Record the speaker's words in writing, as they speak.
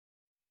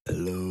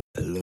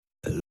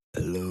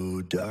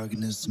Hello,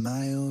 darkness,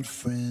 my old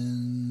friend.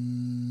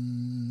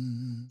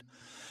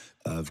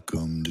 I've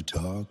come to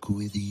talk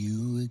with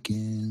you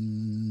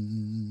again.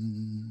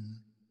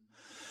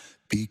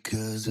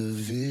 Because a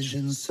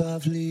vision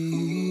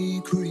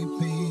softly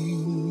creeping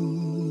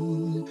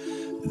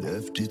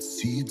left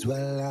its seeds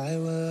while I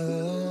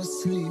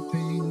was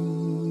sleeping.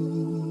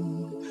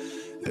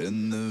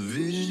 And the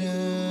vision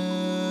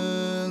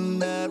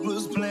that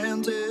was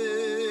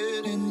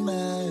planted in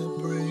my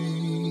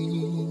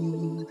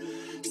brain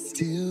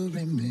still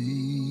remains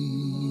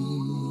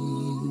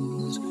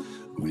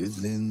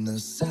within the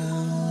sound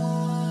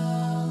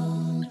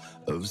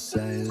of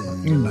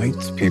silence.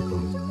 Unites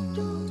people.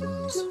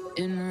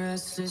 In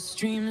restless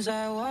dreams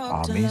I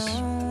walked Armies.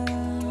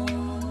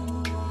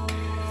 alone.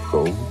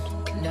 Gold.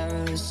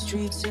 Narrow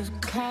streets of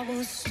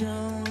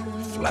cobblestone.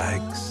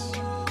 Flags.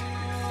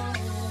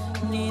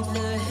 Neath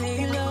the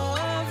halo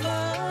of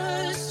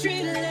a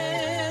street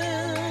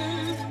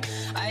lamp,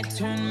 I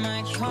turned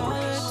my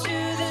collar to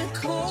the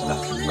cold. There's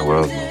nothing in the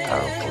world more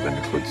powerful than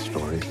a good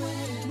story.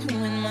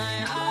 When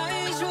my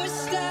eyes were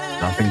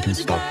stabbed, nothing can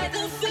stop it.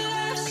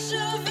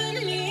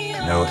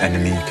 No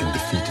enemy can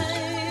defeat it.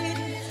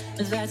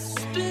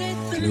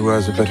 And who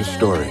has a better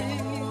story?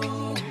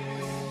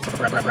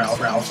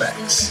 Ralph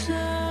X.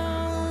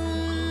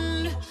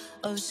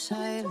 Of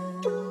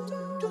silence,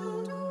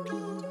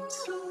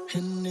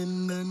 and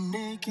in the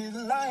naked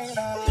light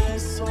I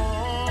saw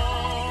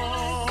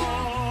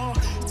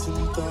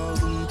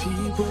 10,000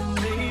 people,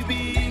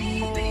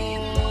 maybe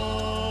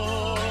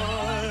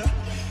more.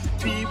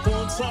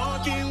 People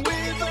talking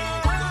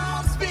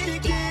without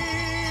speaking.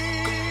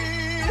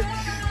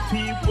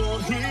 People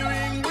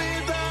hearing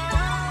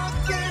without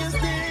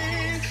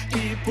listening.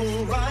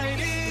 People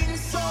writing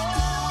songs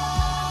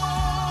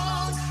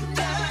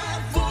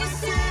that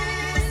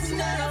voices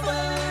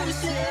never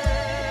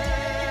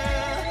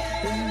share.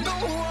 And no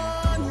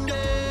one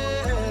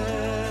dare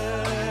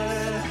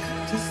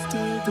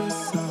disturb the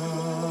sound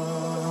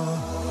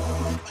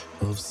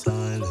of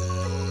silence.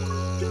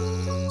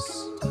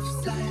 Of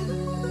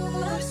silence.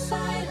 Of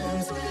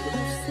silence. Of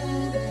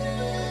silence.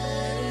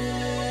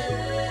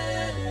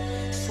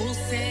 So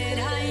said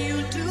I,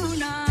 you do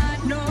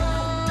not know.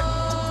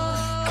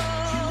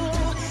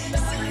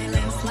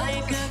 Silence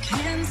like a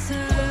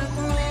cancer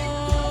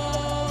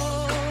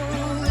grows.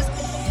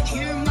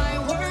 Hear my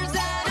words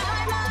that I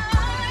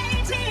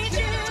might teach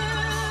you.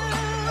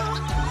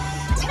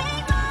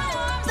 Take my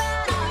arms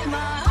that I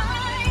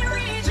might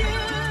reach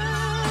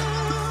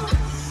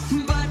you.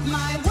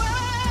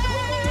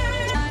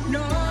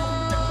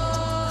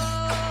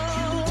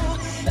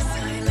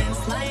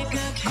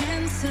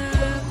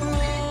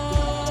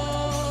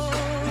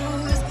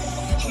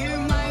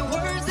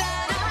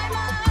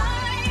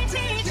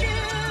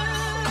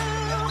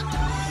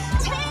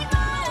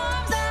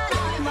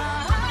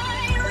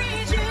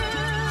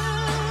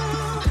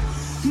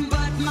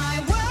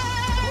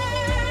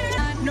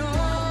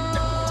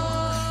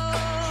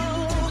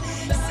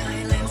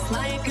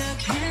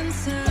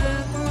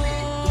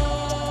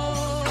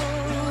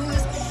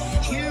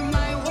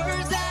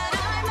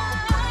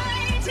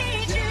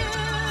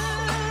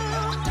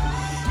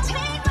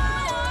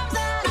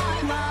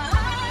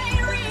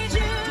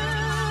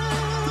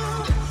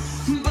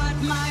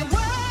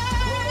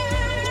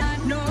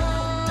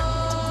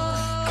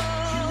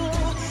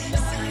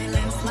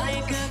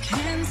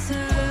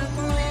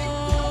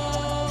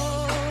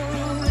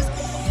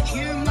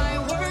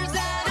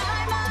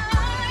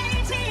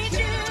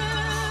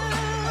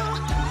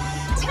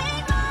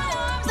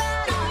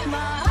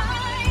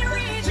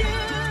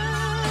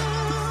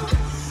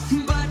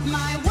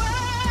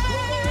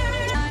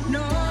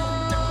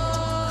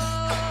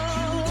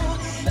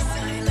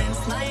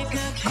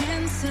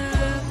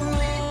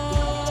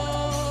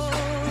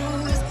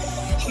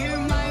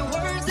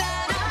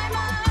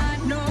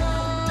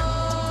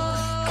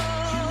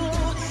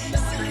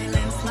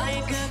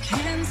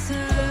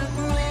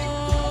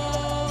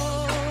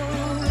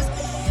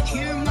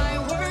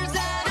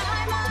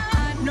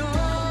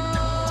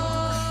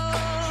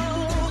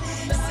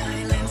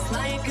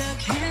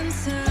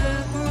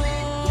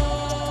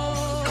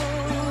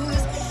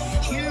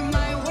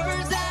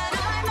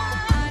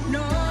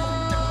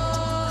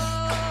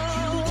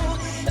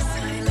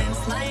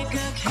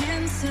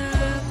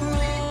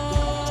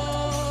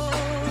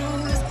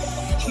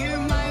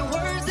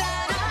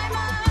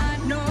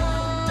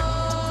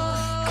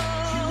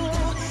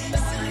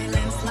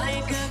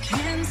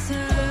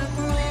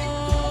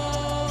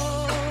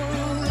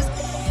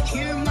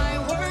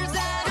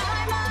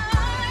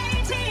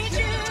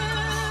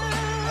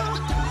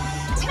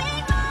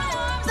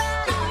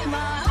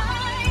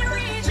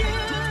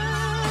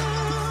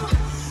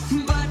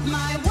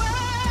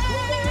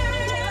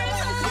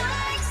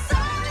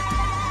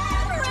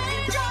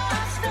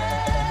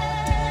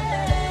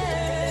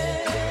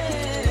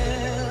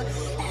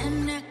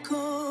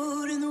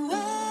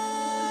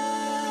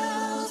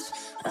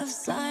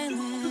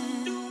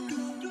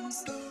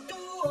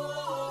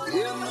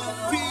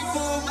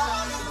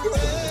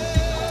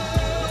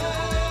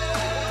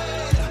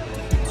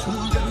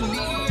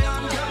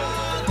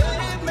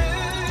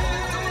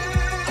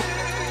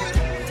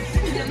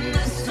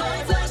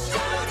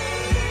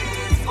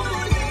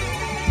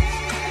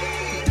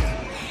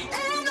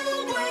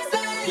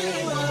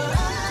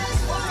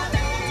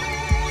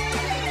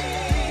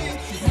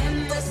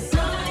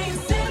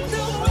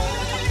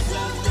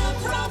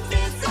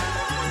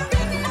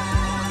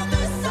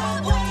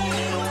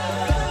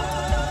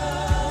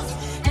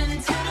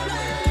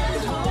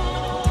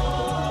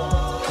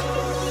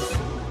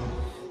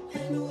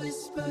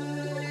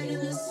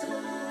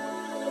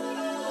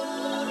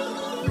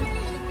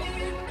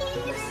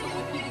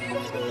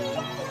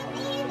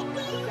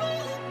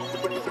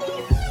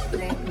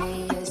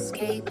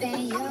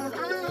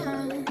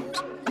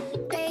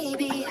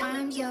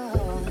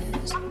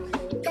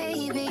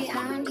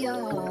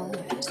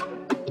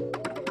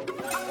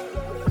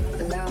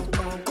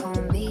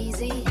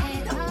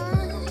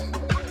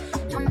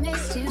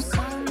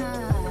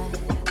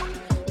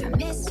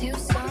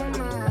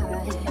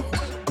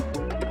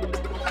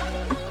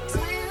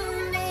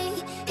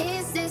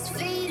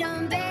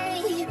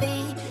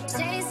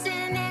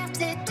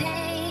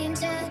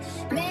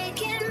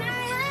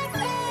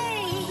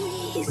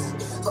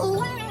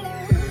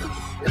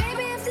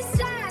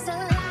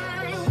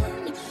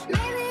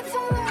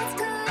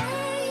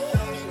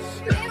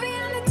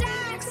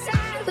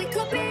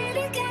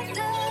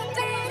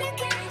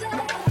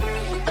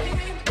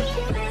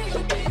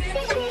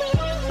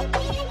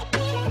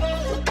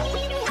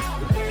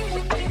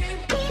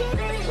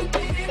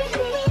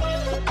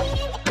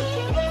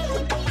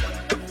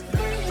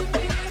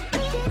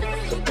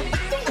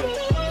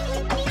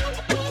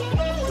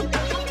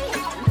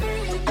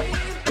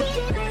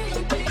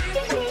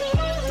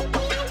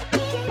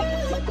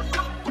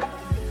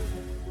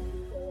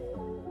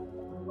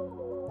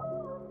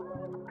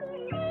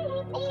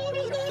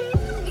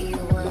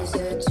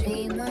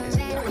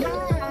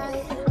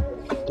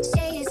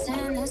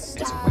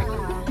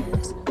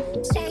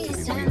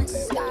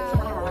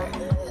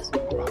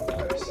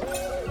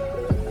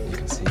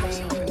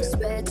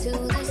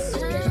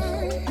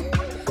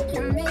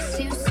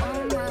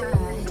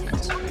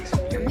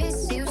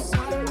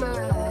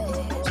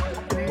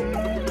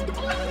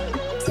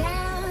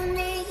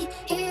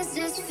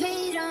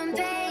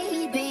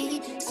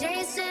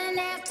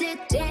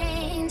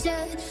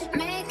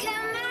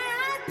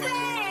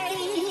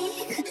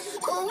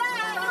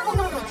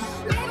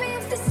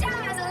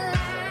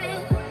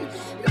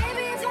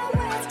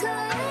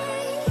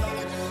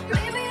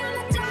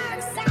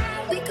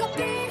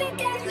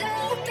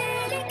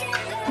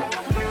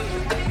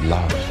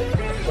 Love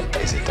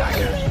is a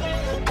dagger.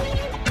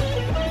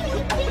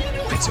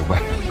 It's a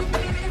weapon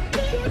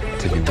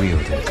to be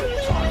wielded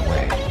far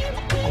away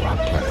or up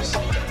close.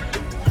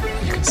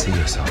 You can see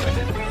yourself in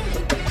it.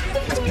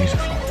 It's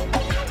beautiful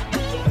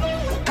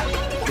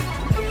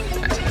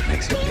until it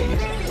makes you bleed.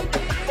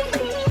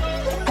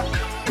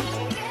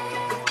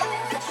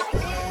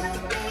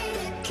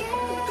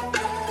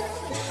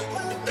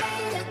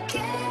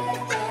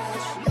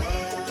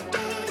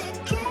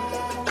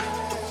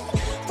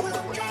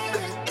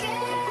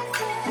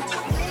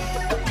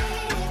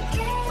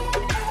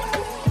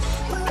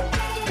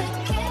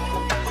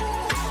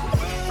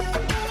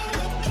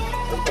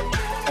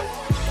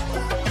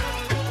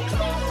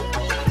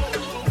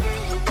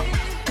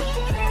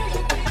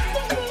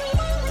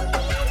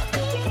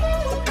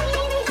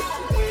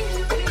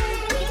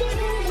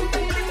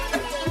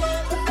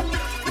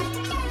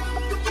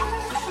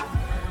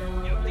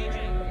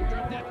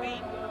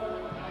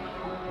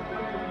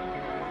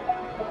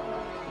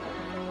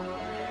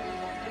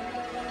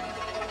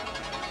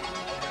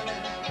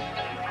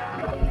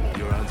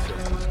 Your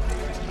ancestors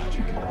called it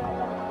magic.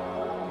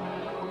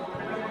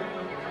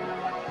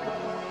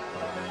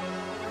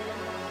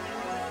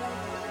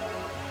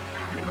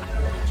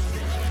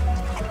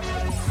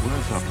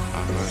 Words up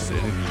are the most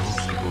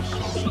inexhaustible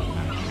source of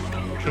magic,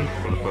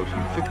 capable of both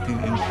inflicting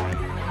injury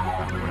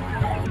and winning.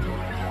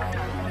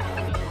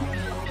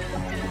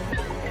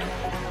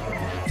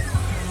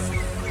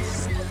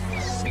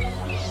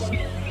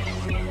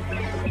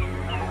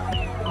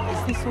 Is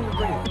this all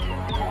real?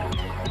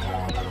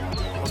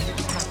 What would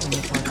happen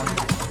if I wanted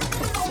to?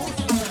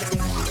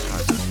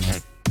 Inside the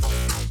head.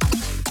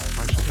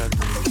 I said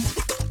real,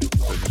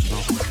 but it's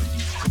not real.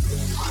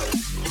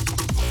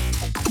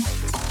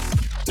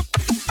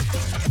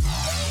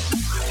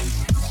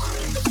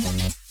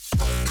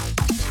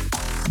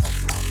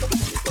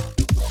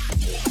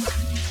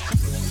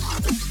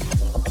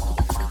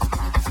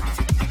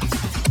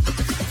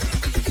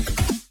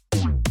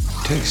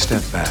 Take a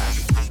step back.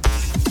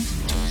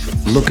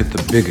 Look at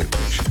the bigger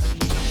picture.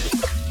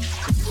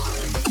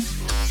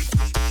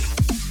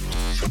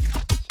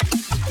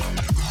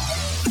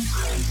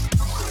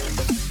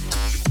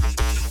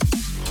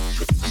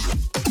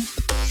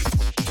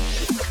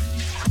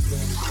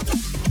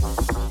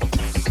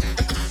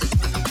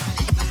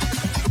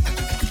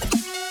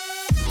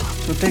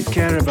 So take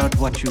care about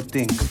what you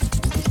think.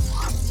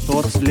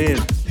 Thoughts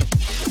live.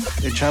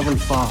 They travel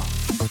far.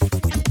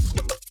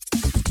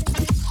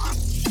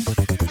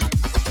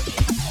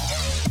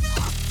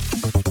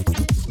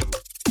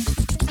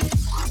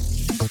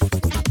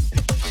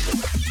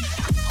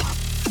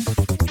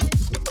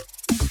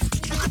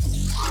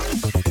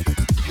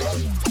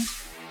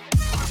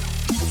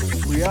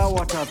 We are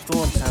what our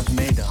thoughts have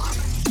made us.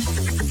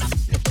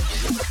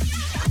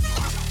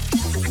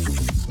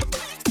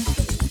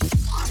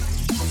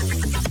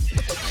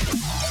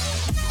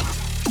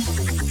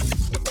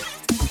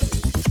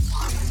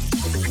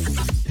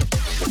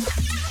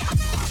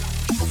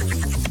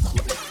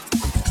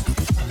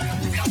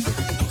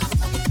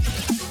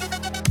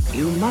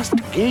 You must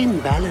gain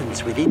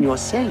balance within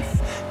yourself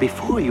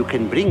before you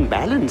can bring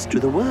balance to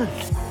the world.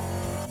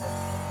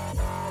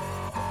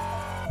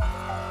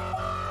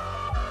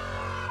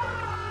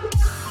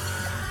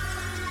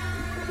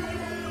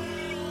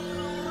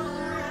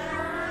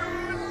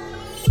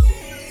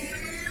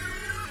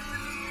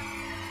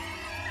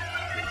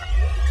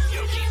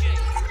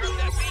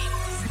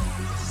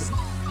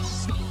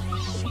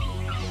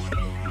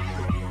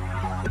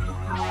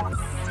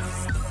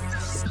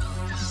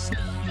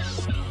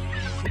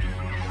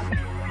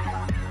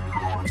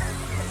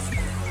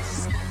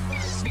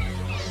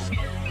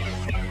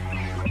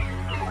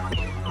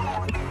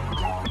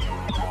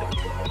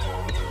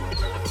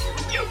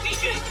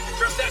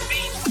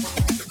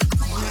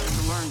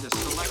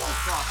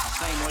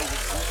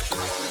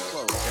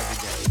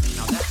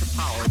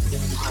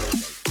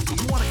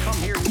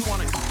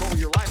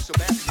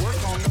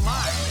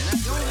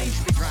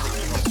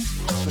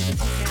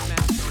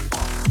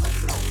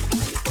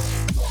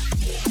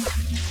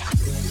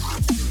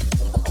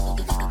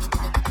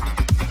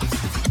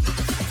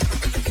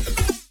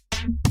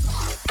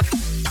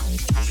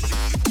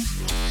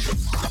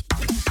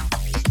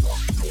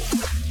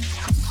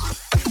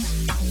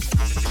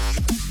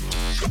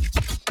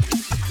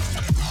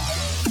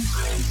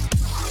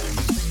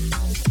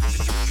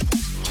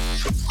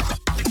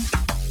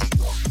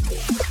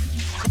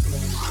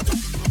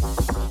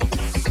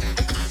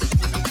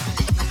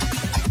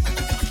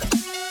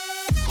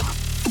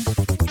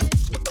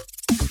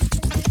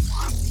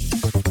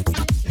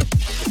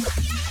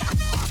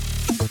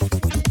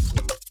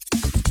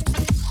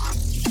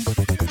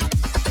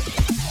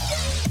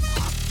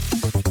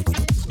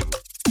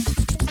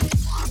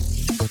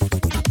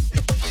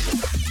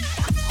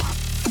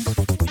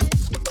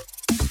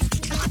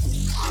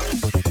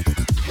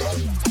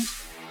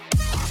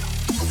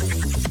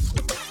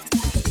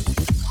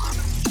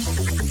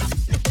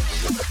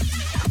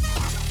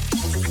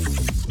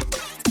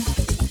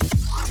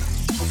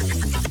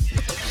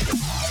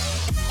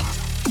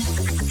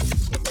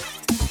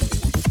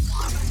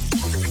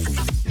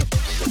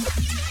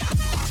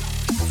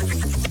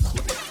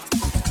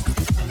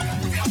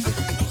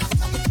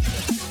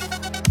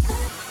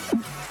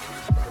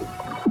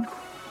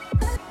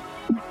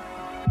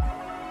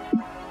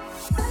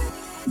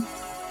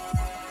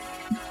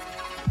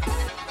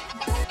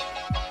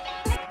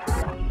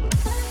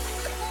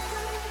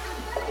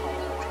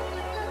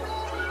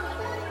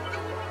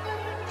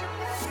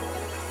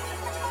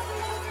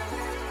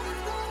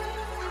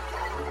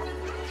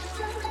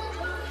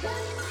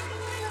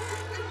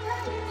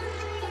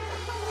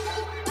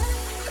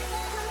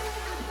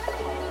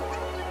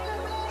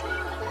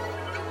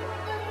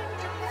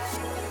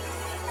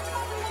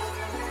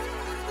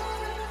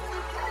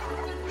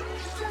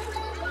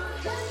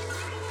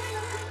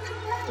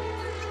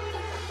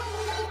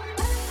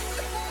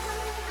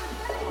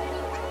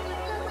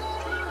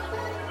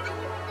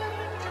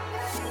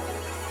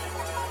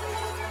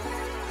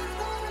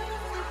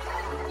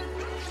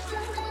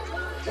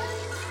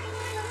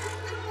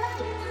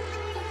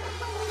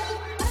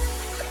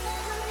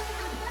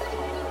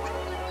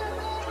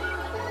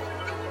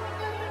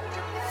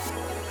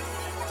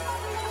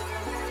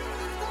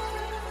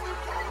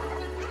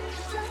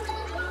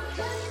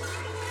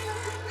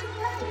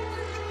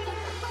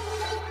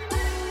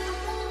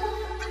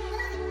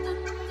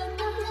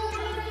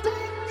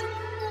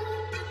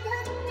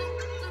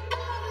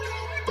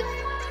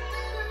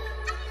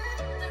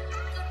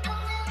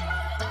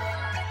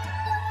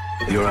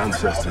 Your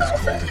ancestors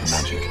called it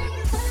magic.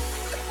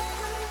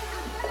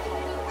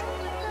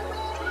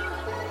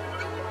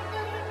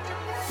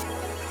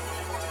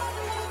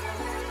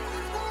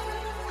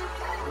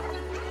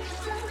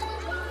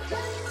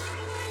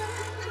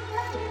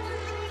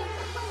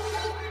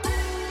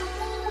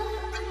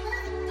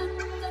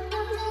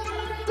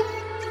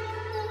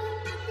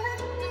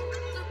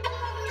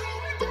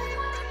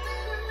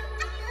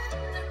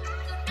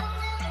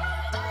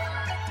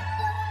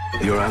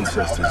 Your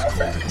ancestors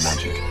called it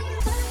magic.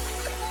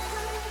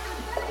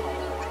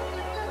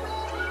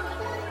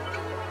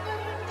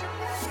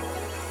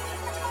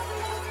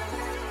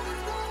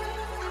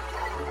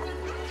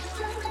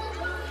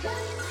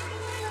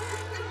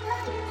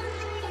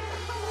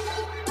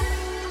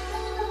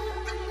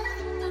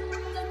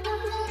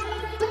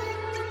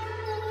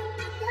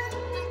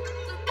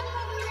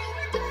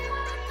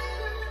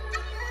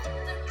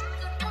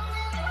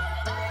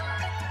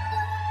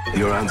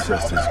 Your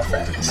ancestors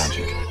called it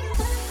magic.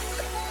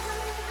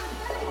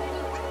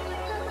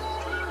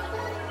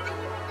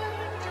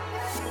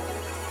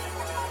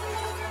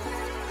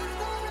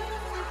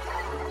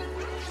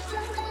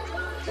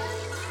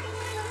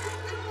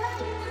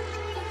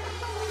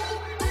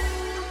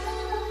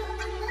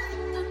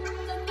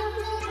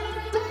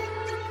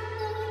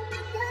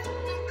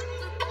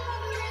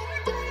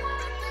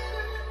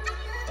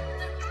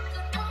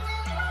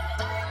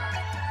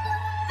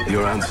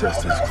 Your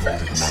ancestors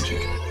called it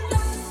magic.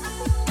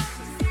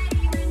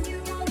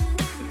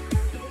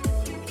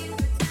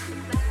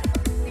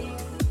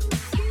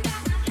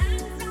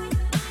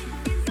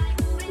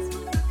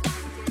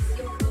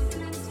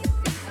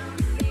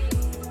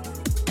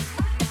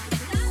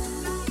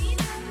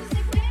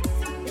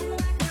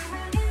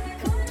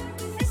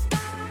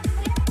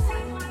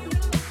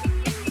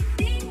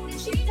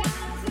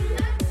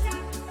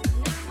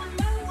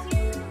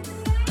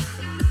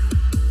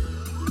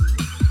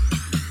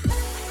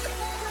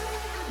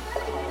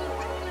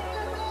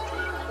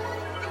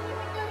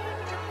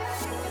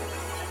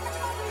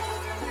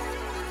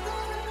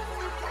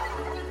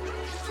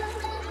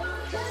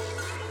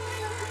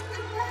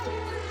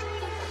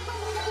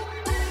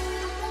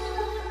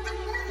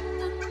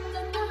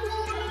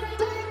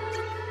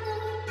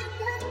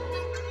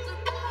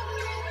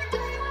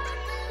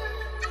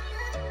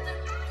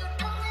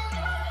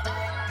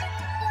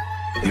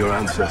 Your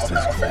ancestors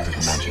called it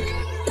magic.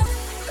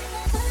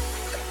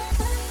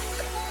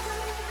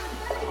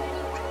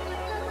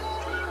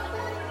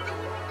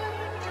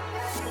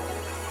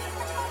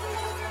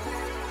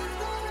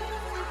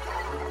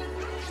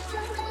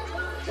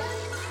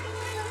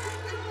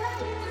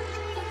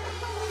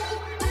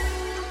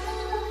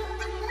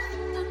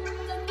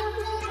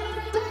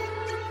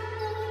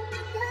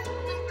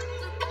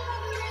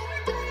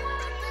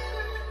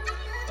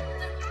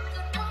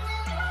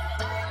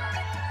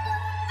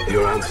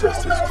 Your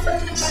ancestors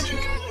called it magic.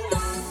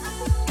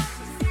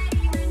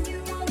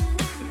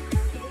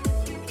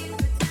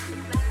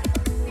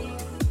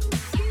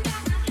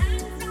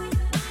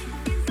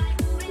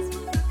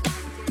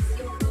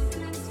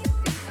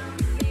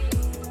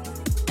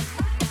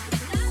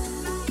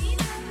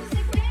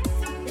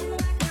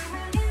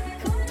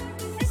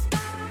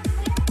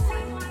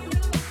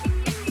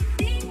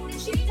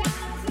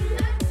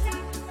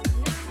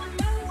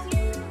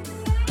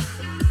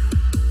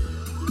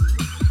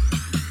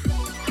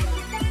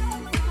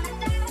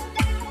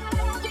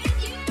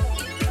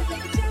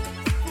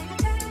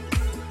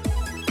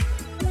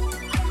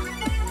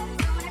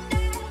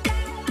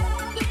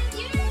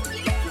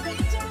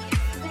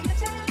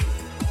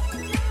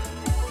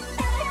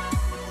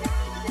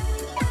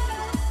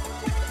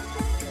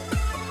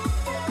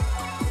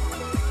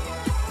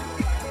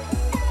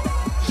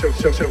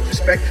 So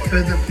respect for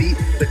the beat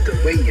with the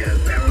way you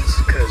bounce,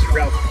 cause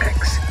Ralph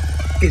X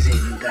is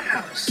in the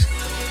house.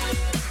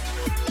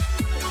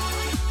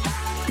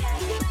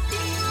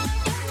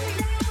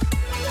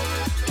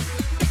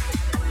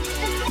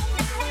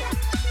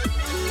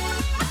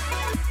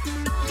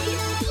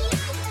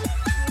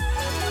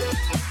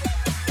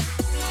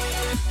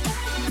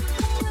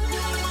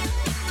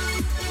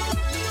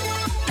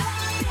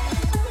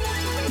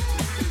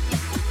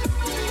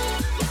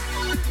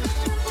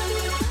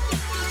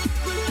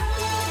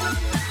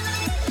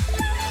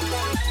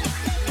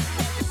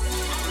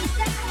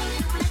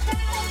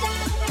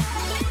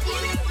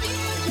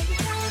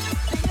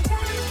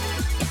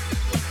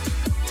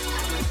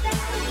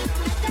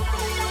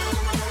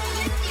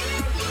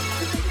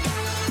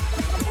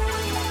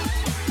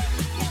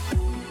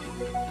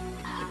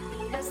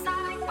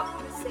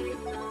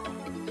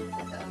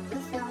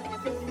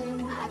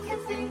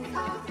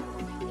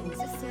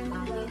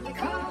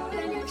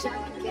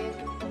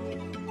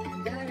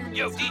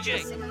 Yo,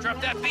 DJ,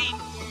 drop that beat.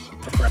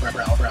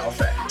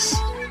 Ralph X.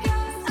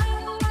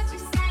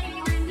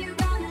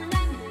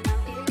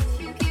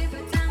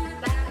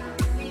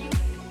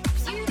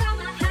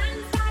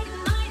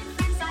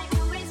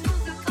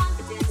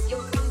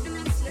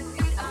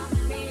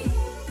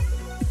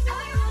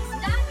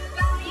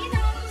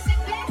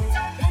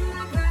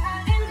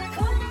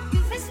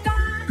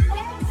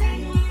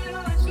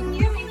 Watching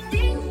you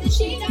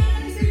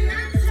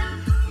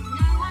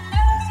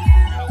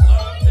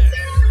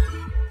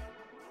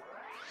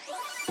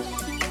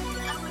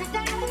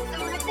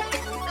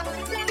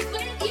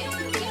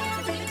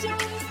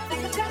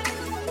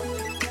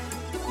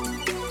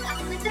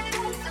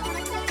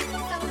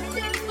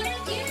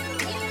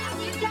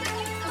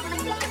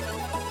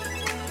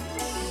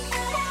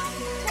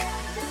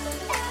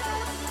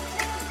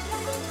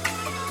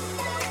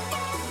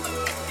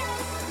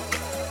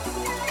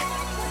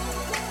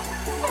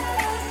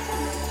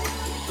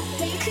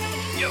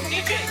Yo,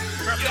 DJ,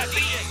 drop that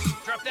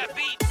beat. Drop that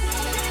beat.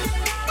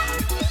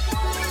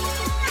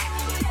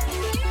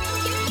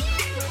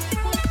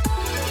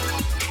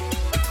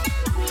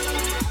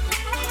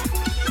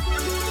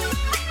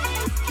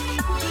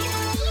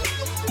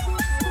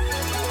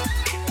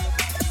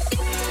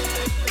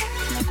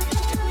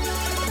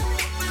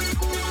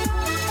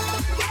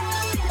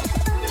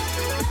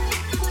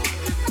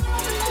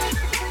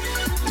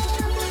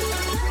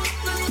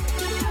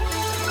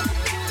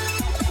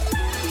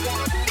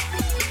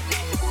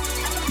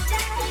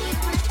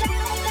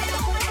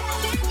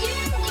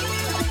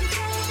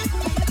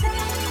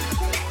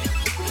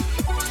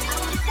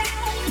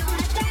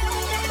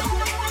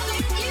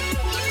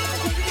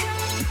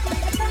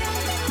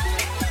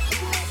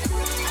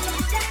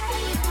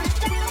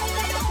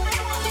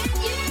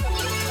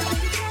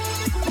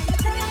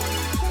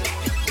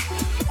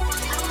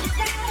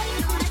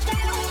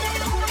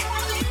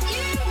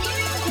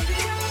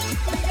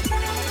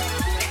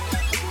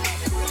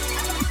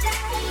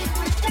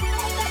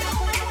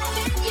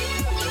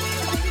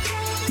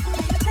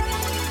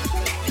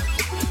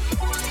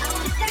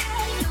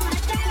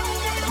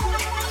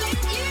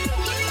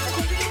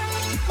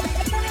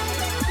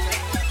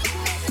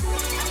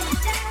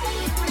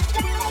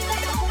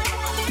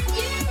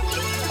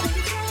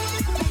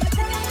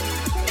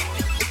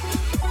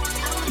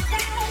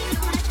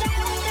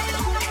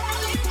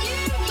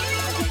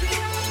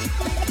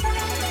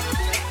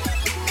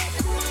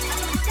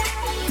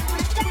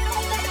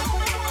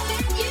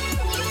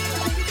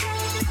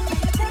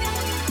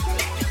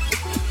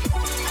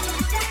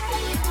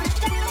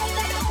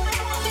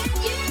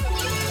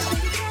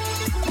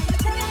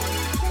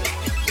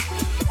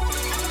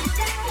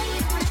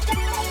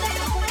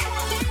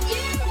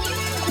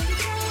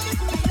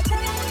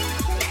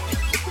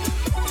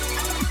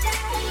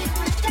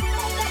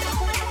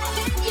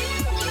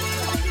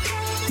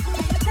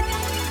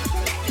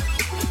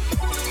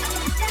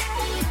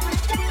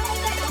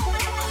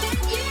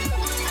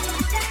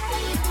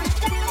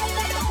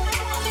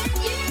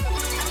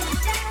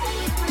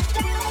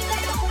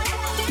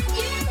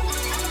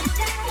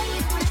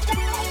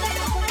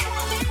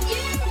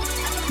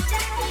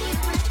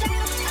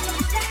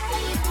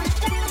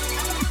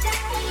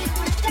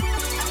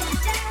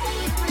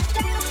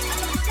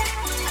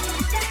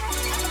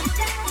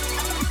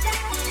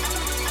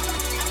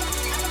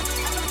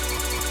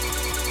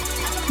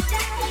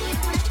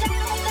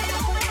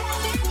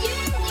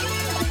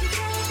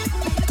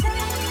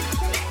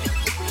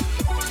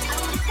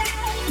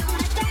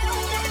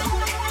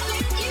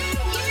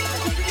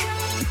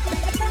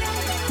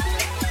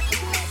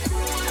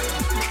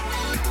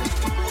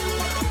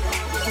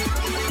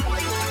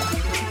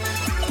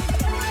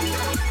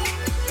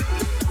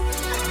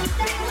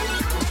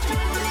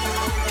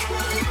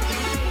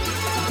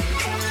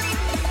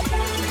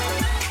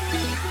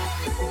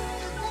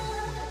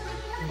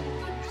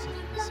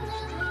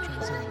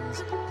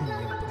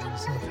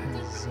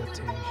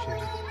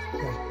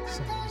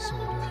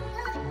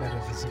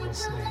 metaphysical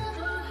snake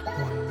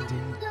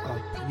winding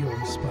up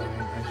your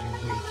spine as you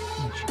wake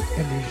each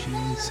energy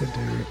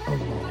center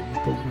along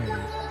the way,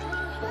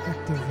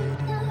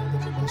 activating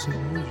in the most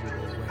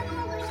unusual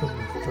way from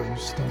the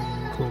first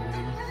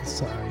uncoding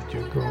inside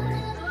your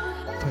growing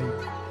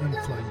fight and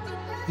flight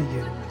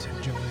begin to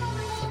join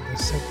from the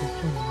second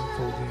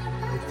unfolding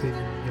within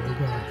your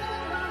gut.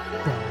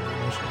 While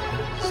emotion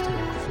begins to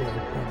flow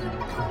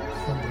uncaught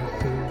from the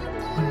third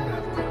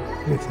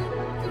unraveling within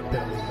your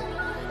belly,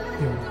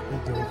 your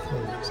ego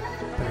flows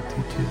back to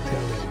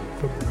totality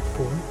from the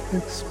fourth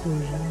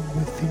explosion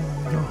within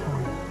your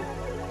heart.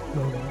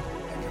 Love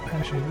and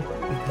compassion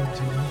begin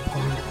to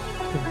impart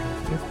from the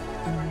fifth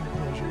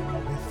implosion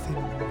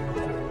within your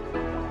throat.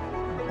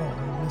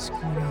 All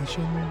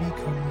discrimination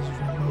becomes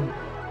remote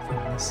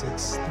from the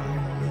sixth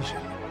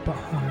dimension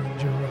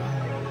behind your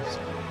eyes.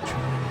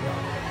 True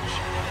knowledge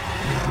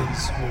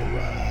begins to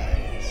arise.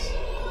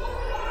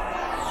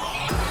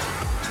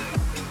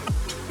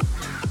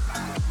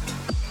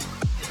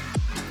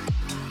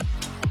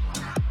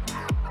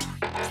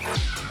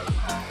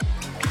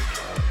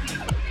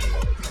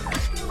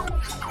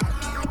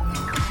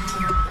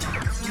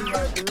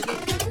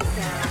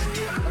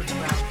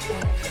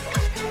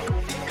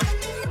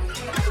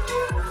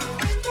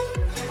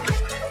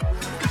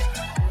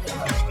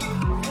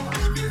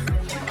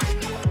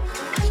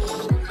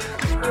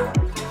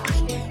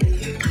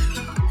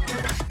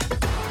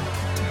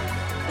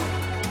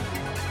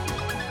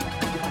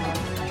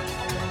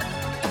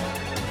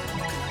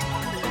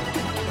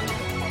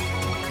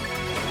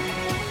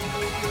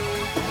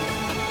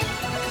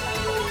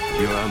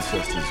 Your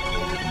ancestors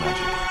called it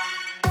magic.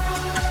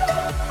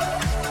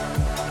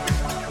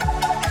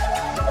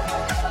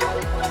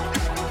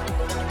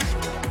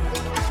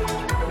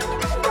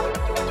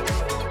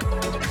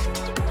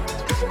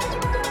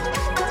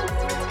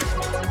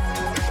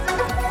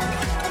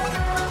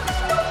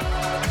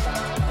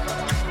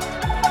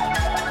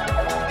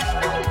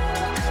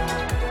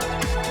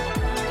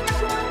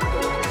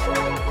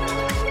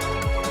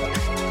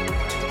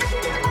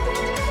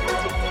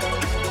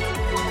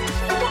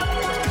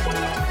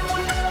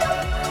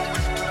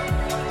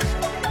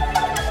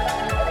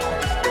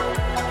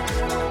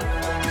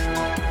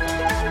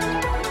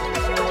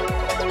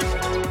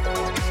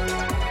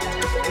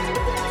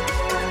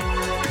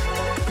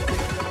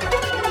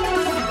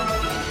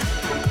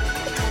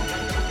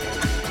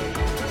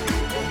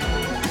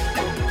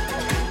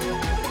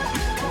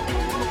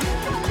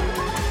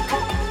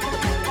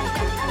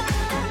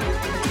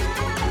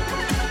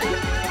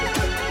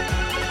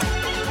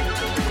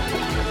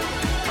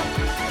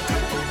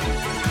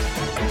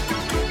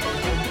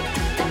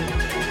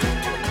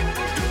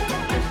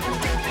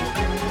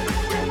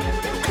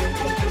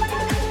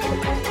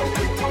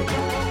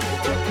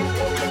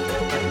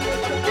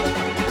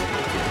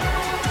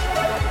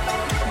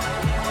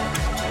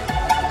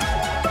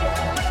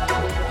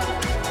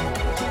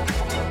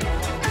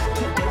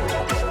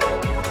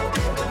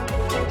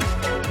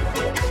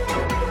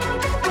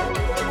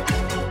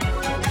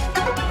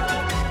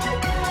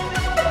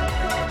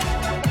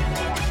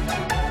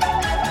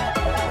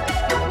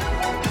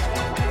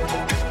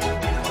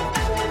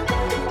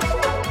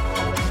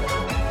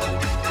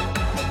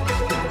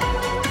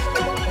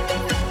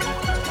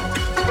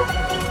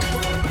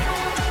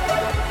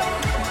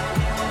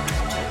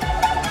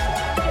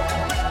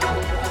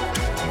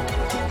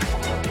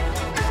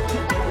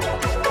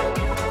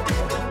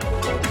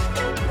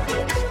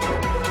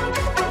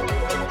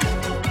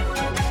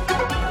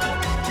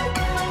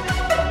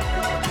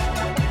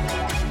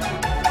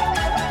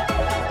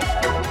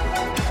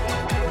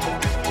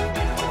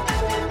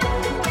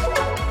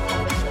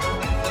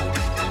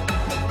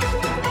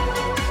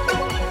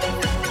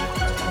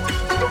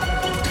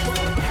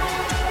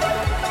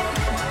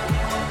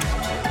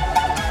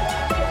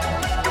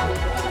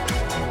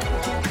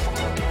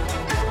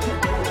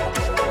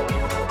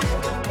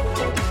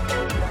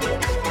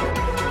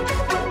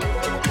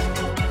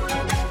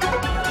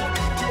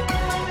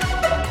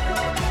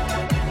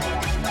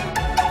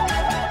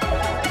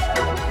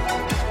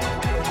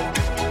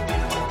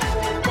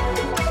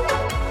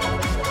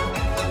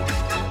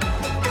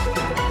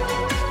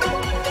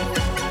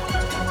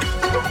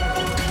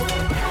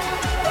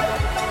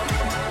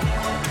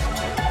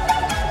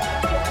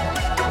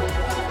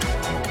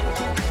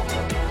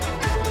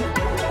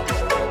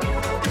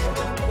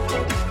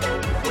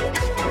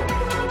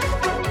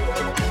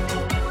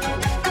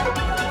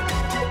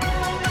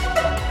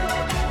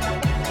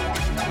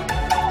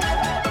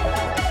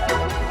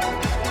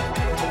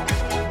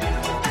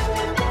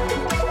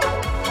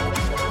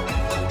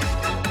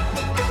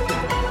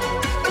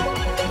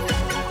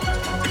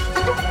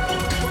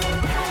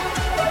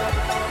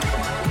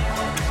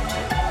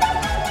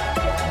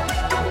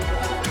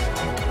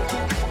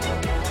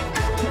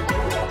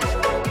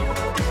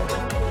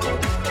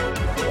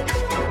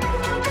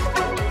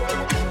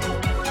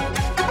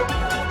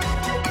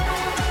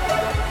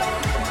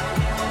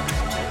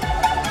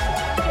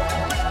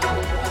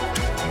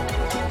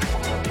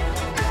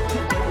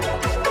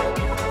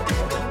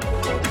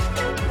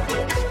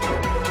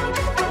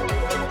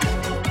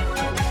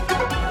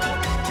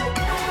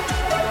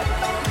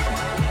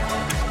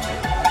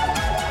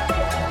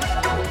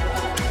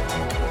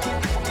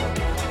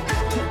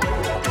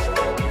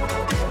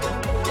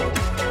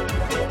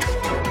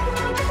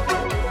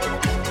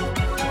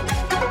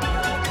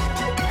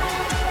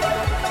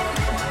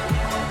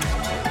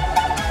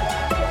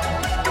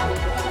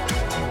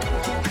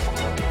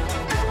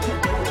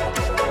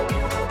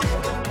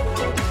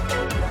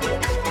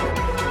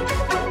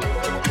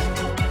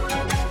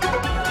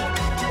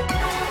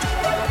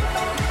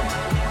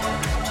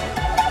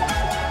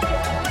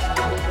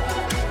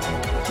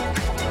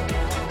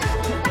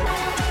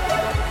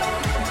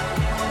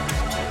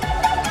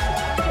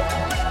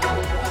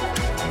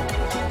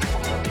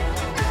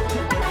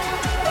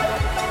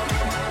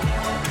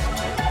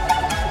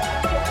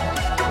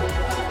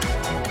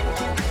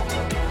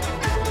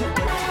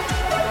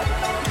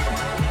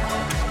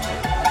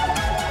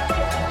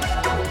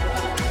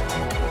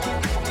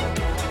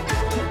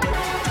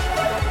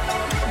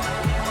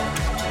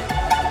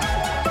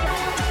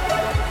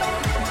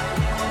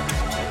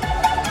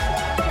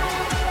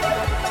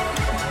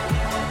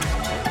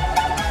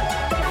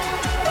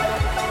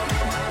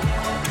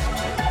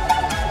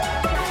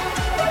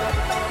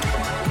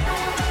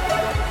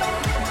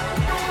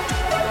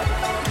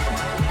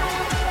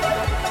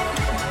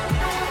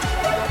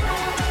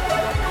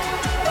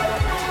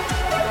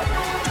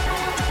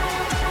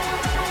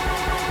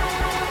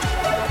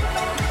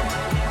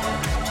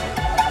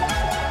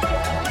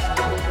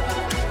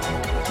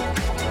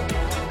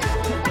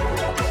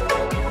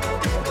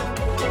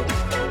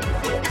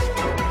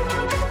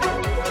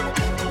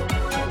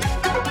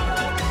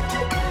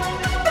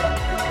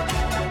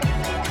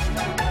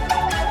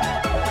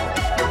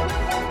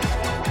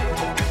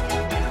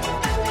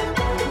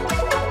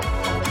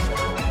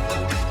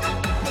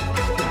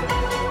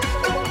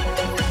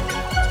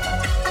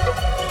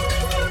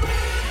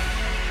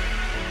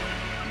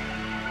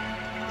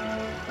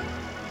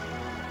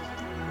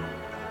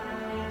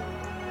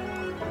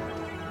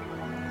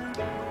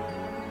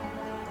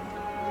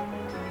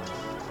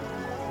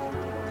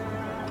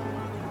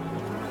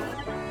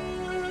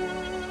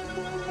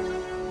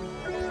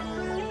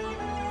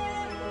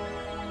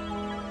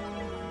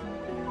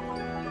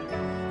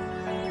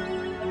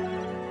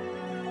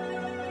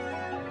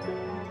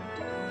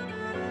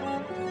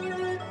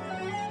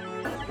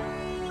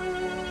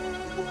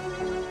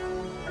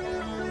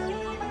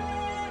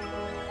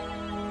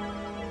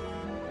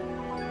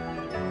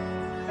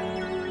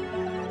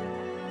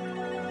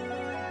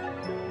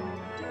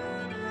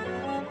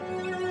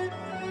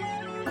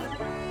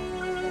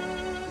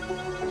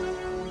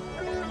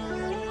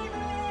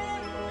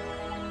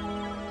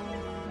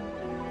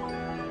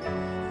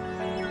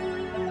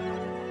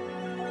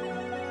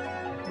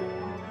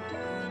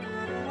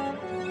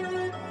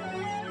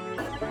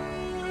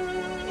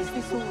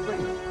 this all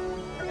real?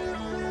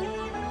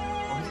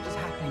 Or is it just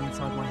happening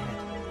inside my head?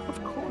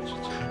 Of course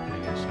it's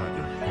happening inside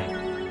your head.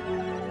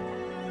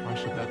 Why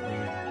should that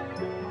mean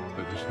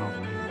that it's not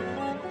real?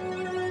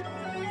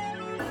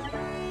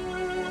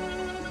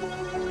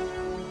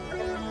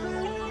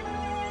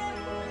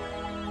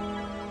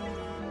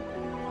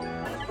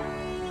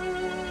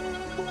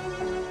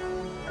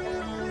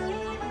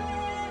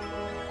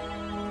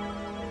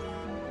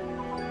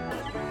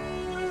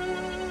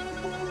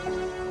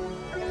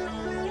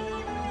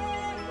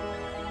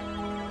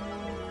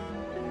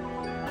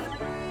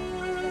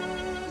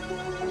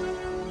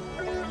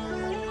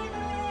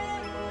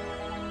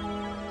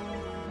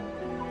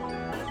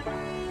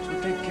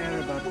 Take care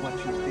about what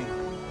you think.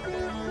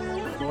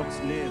 Thoughts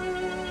live,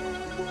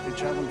 they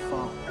travel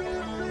far.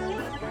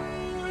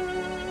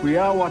 We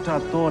are what our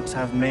thoughts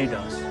have made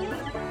us.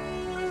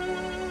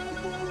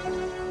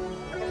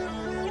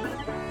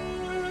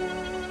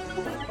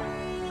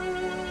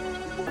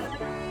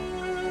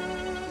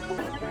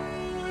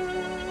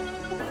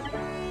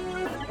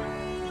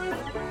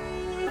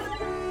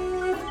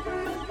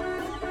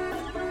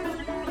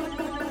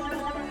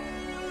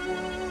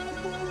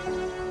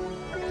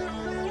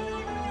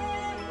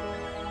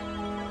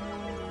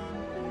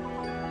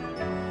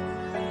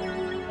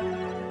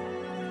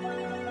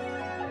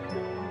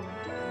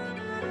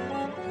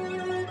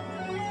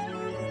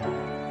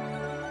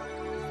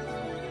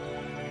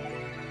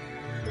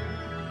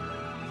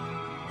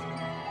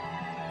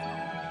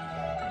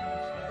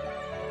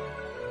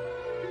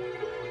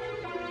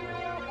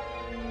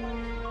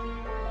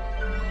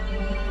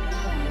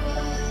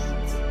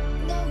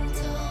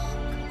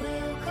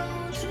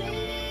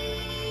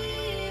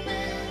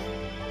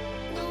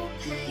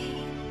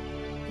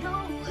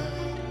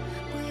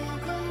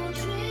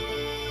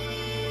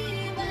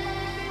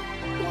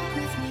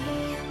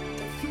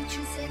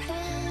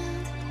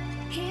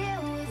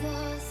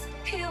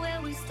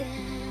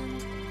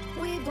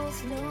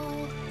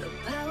 Know the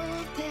power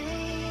of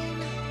pain.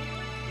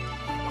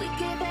 We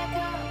get back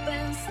up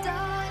and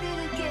start it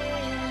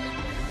again.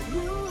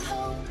 New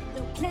hope,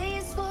 no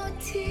place for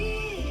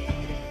tears.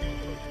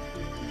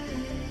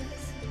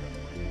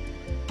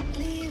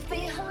 Leave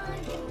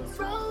behind those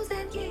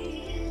frozen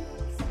years.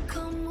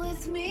 Come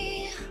with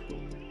me,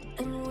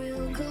 and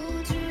we'll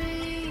go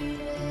dreaming.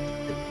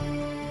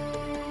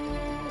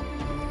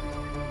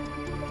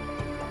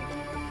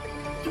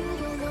 You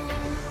don't know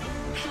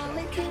how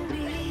it can be.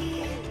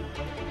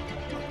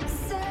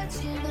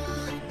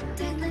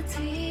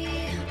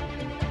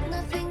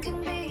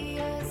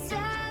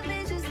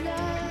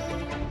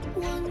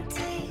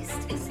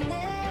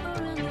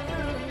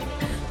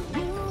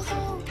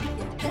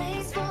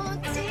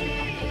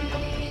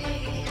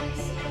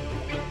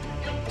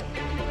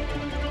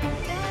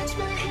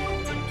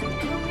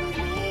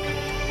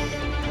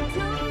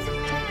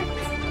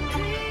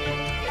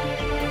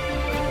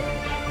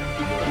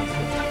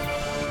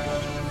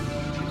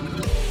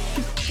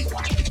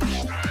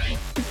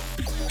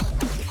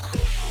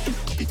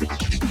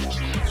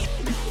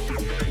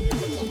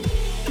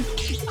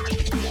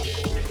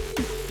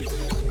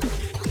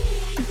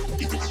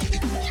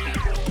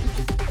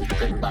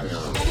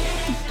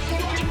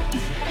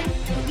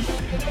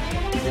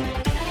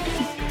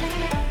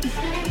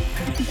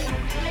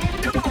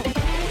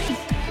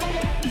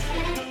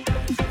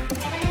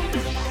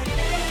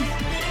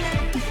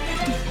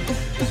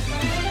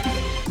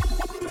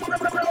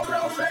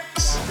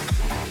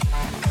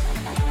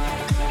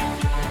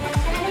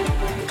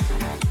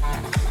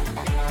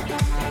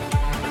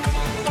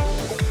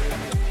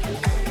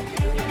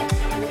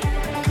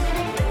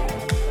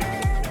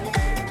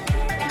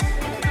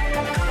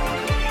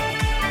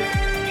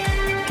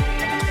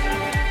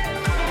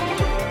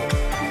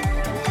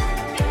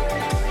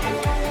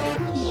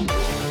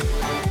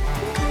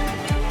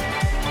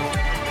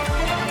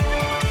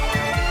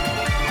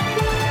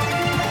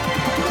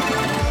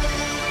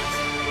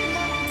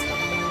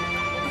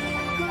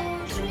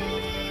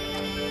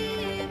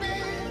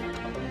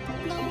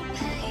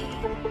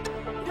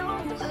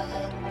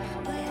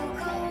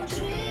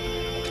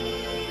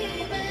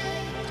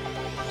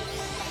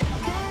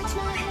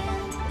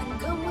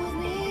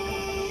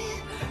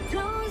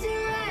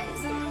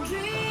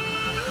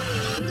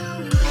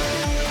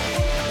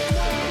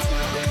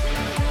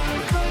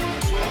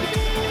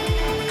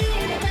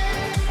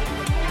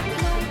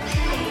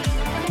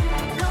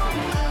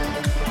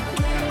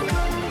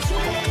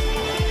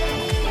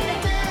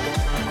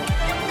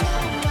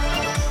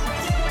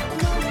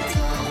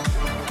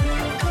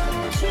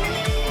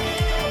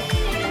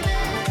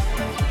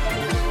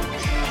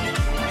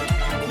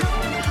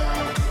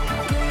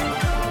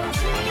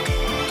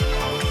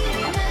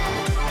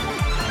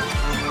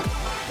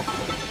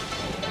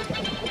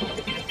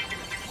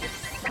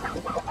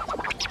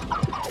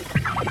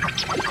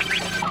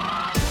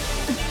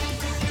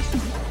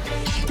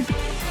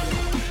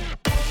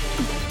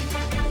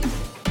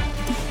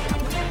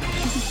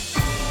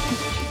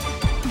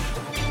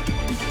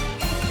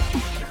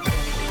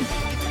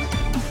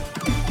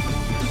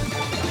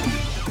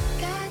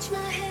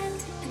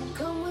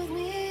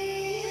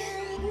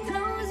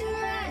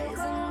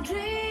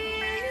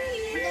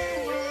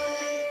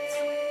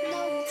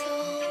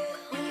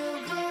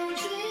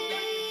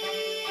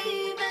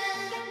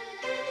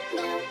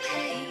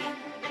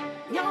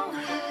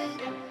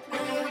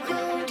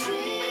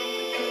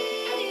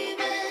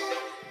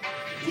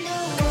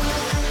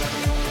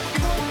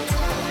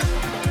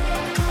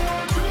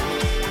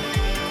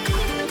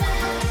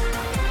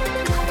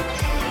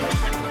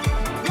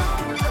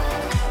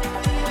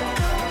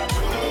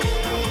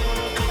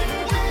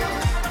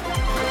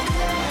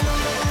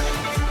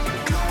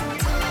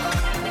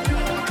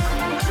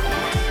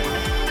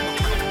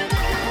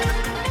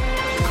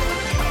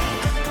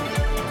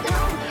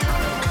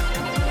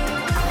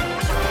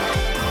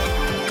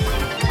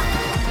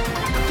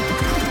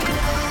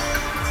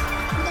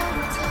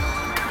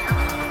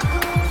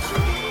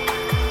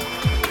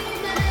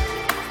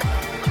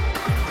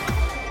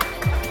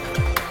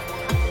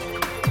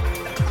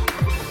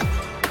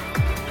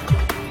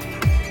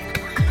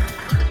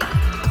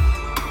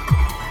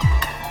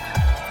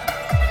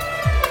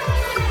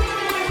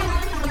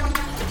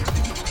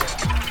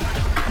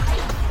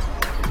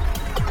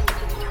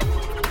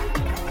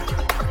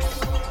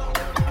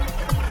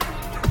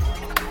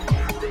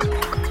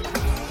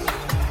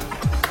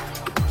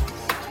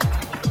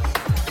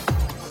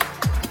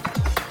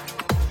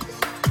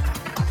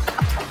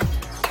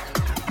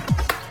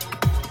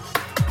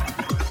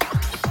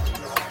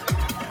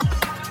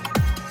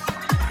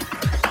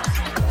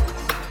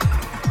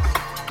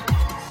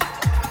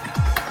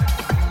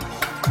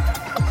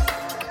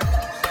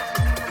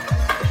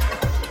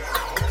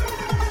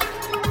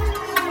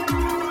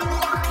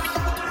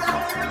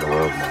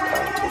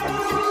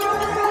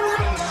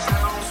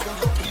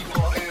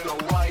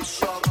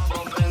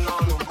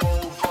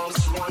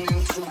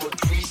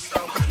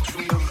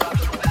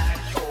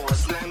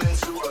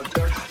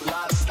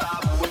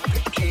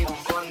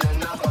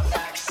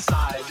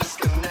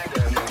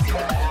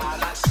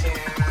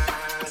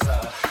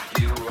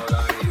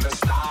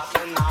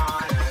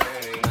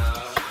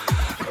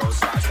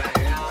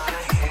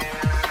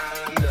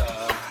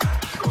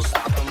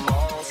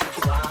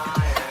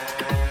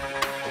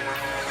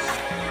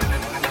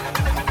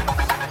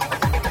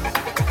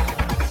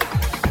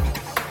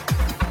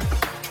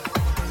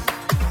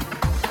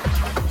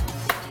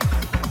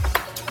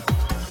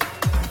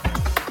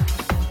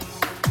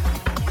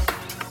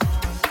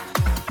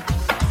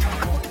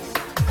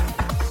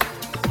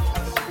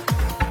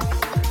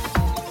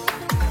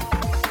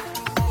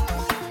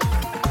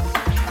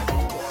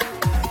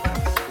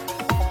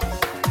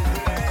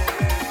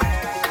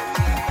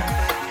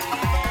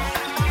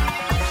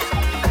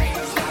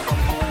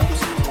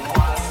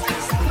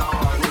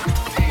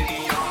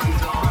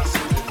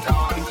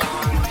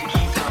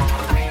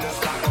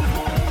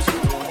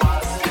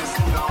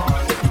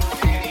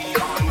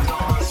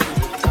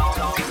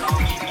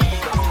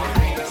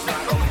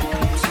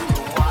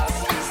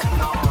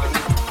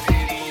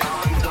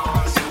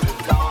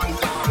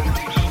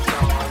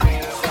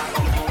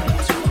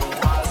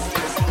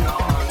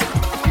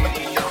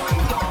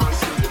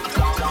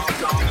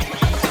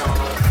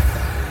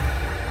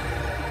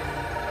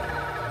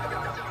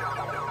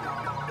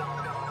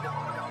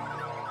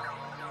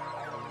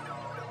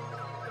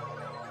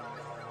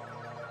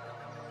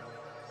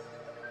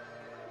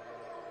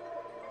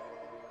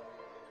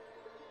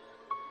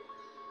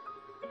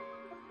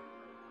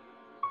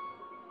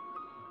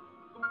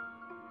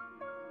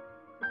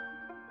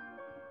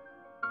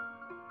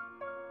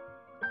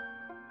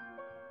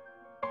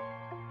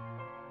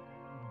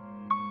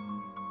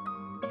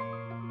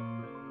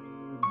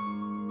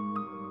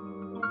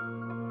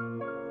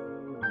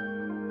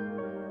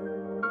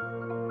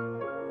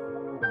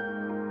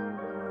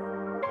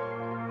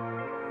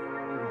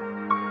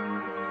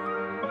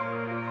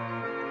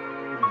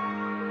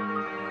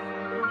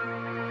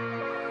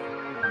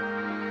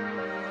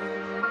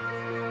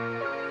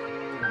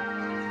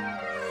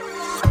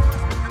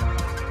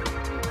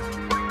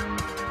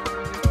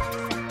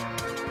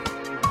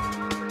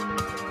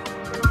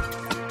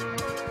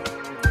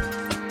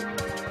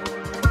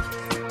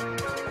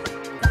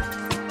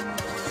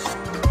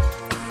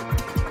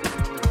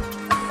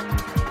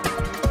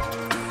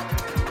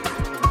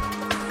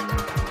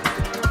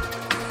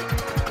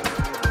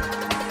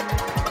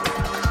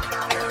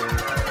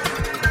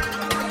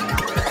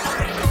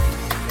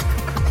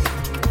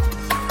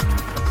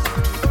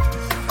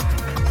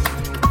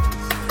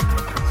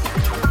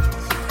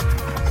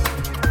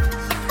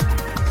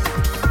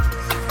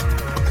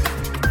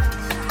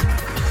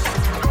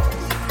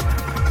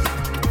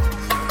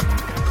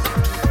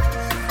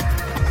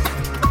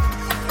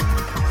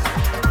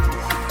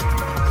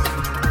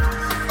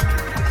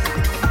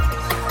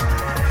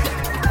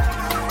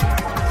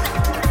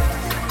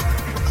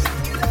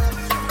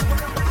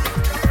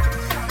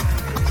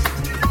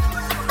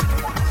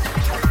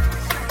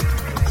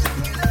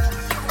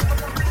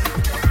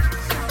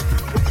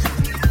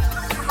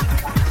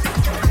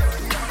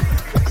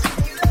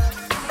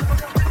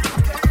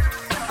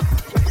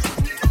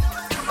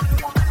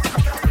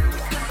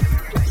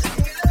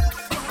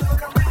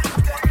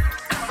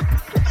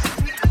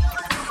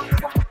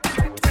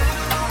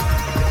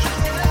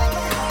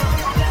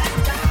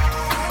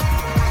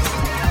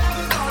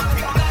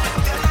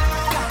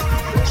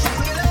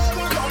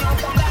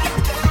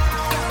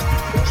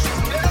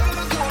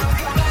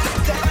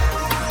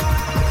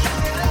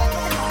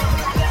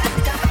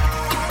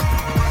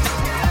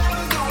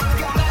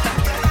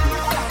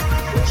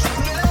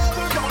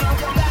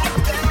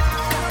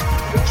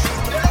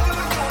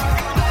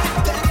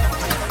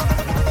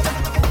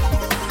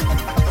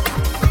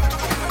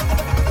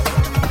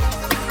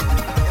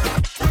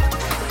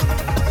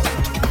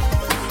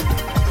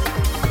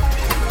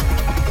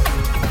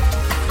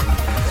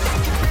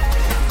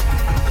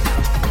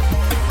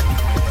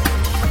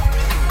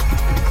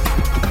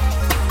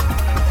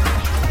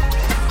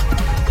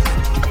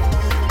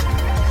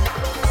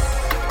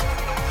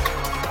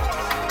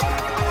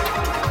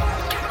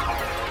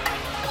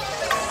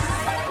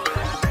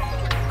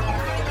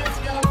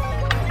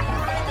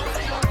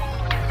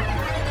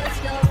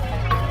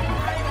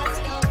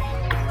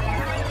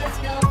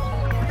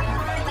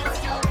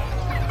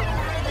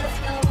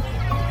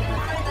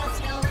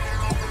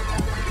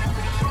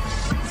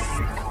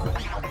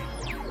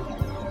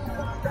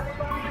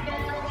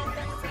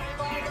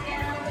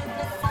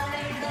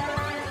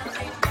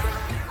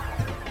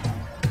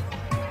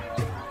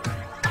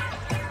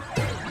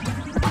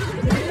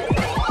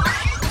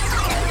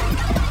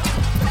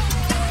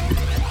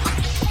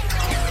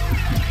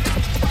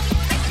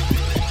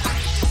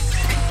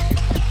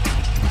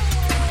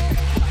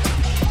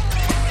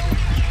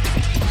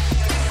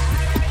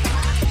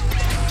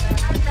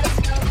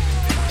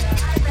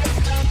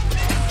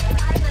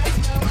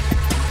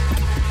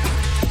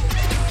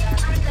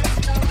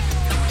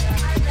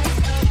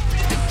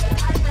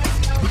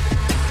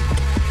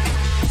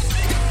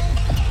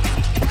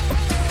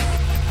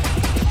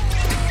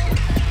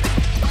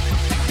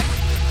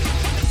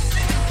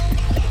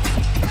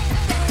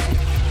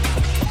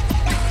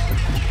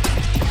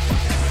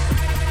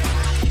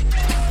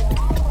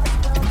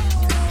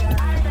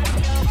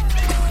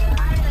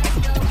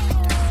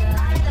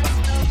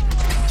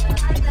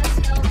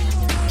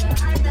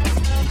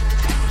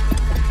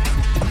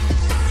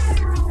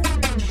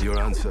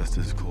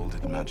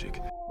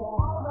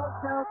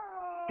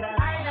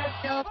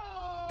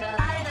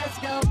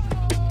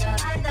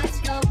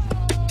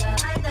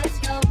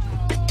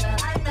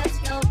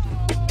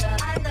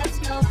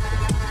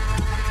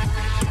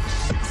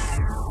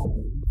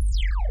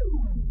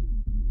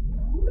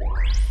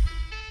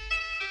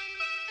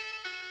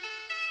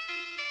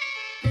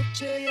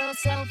 Picture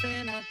yourself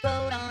in a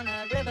boat on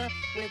a river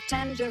with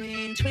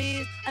tangerine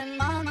trees and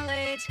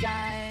marmalade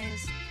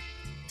skies.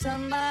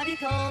 Somebody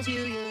calls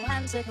you, you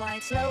answer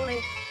quite slowly.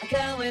 A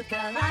girl with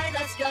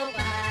kaleidoscope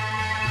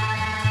eyes.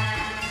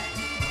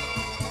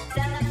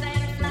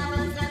 Cellophane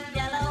flowers of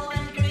yellow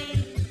and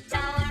green,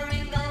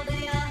 towering over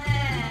your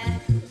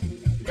head.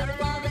 Good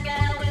for the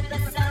girl with the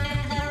sun in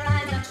her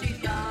eyes and she's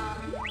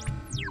gone.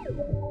 Good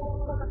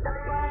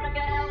for the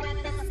girl with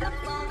the sun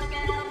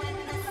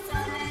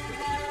in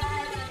her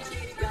eyes and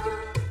she's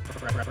gone.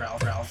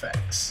 Ralph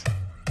X.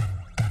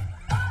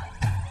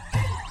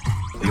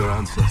 Your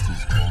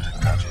ancestors called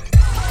it magic.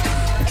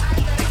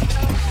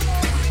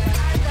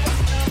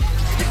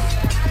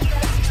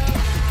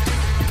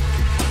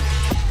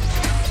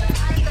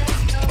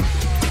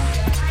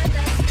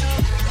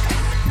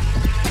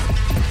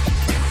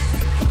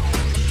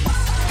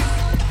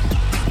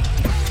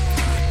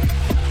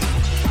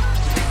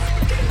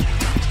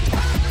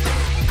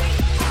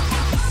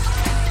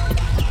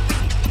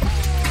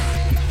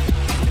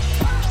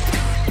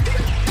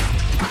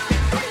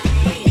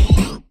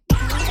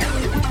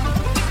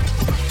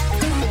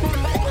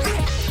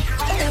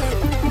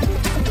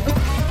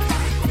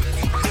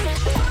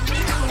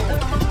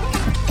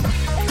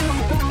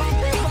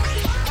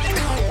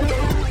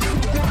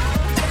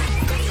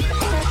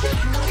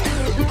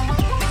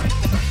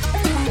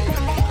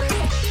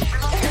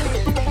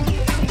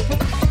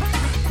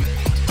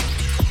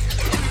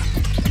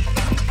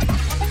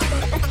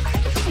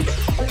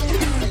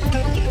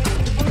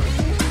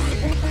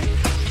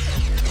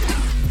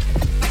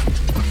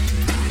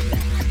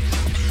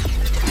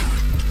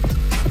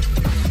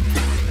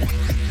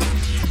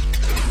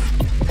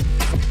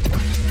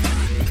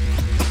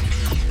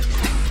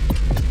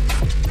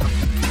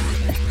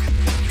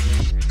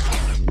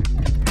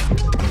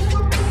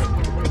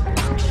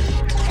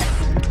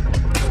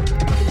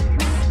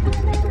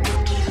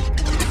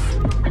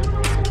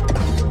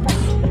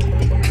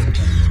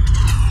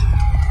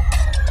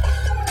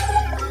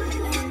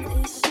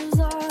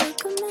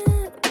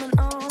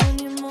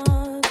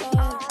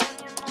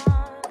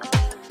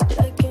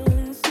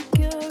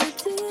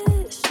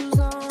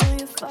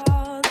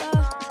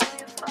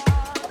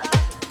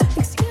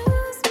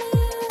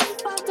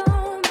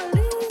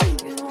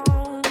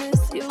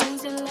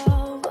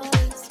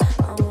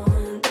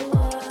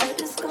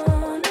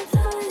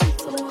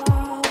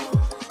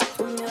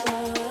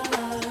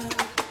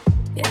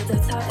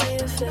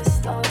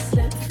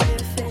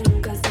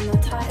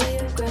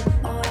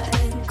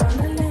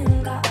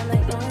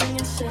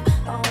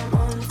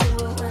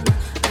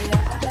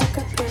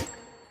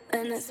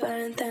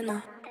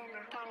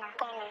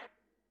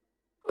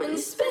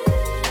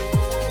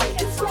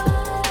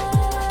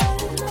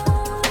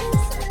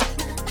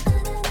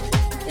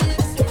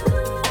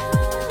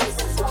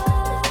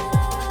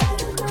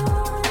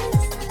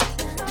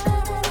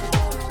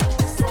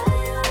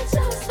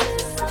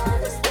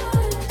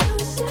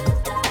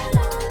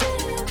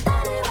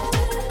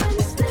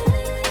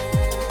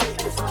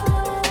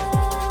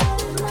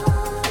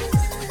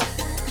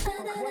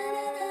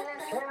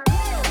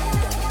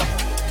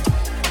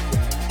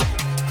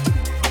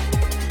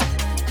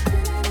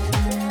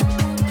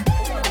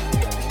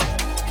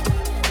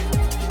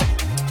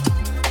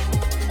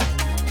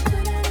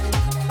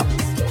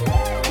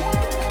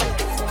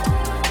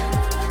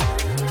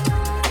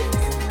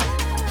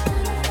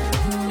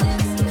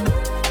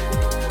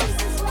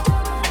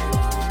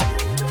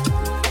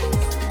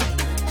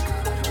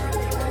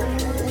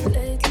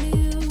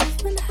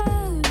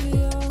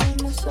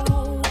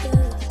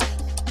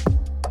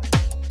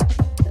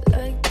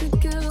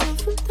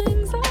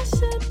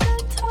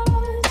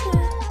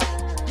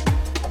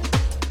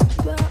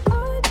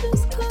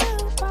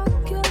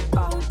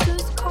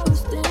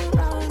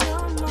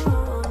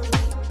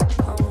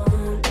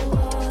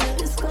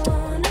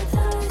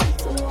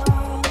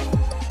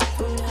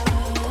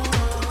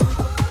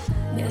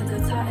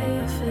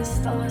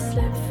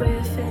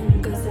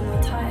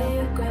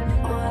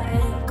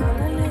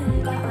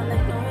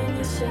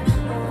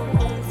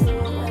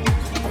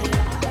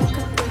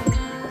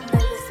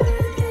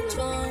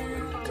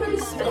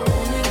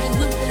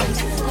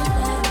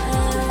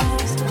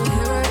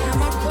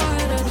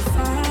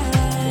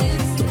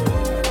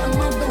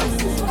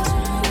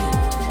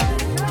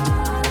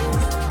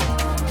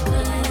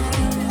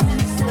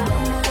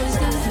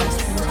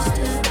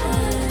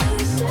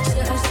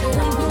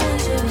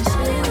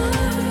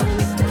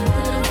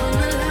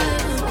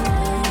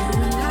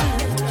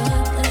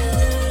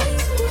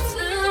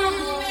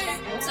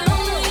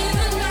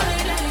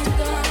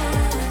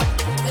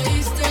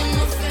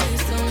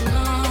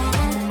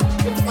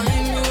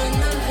 Find me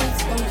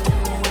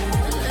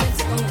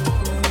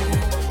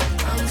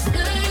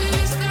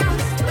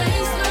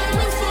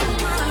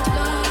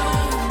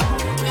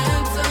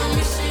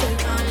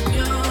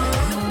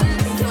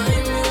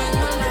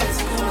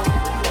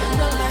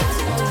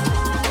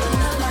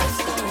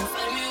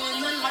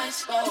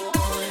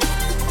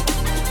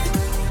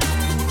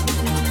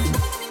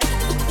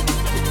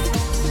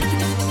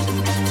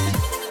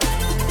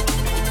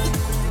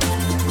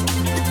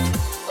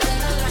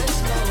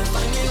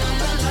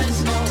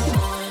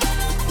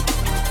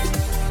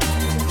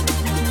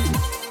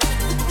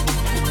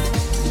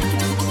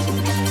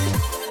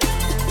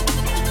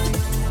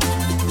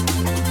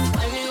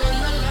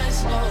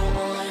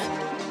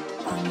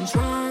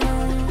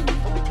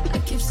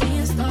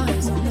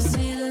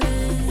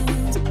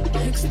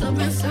up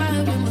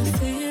inside with my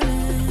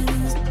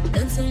feelings.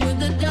 Dancing with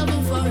the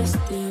devil for a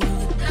steal.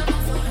 The devil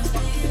for a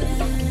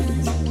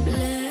stealings.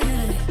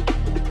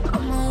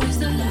 I'm always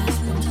the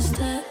last one to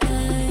stay.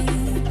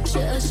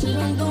 Shit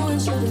I'm doing,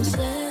 shouldn't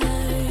say.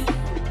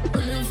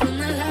 Running from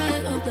the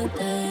light of the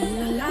day,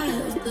 the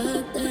light of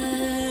the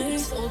day.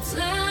 So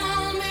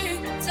tell me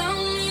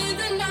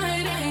the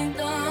night ain't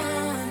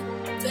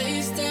done.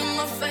 Taste in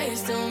my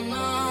face till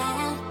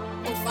now.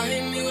 Won't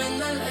find me when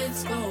the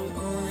lights go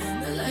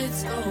on, the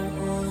lights go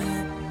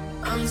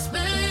on. I'm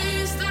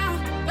spaced out,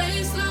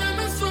 baseline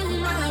runs through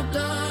my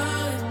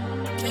blood.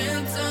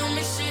 Can't tell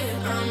me shit,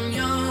 I'm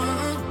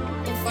young.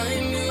 Won't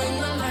find me when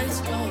the lights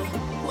go,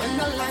 when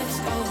the lights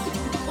go,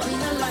 when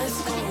the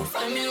lights go.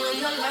 Find me when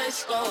the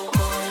lights go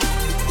on.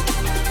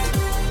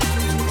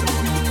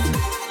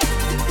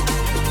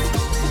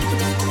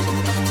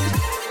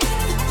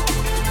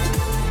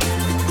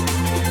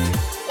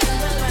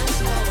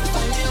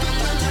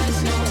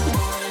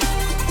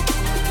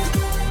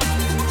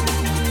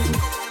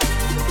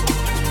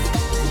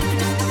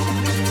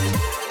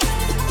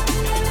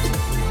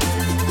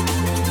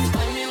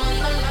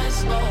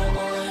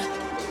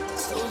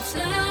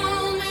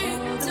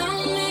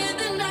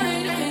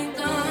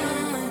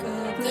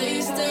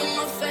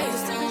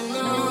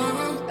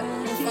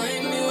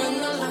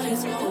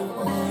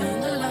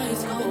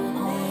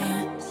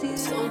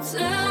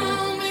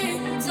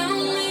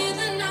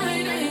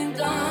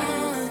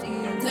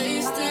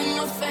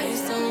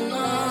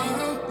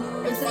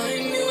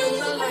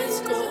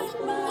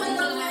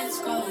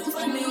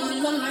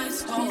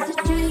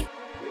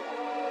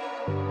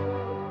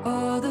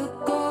 All the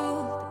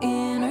gold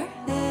in her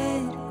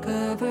head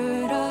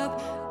covered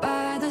up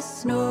by the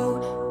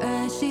snow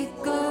as she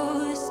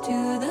goes to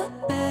the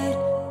bed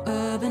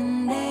of a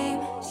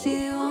name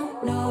she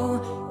won't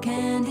know.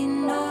 Candy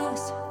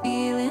nose,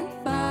 feeling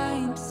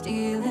fine,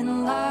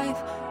 stealing life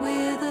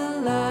with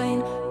a line.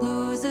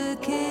 Lose a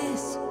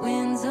kiss,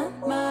 wins a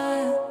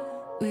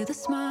mile with a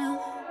smile.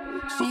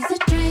 She's a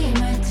dream,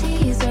 a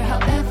teaser,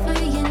 however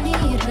you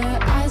need her.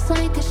 Eyes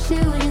like a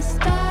shooting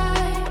star.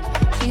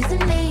 She's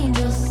an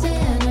angel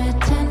sinner,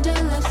 tender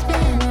love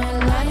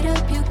spinner. Light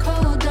up your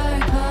cold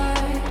dark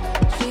heart.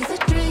 She's a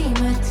dream,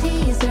 a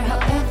teaser,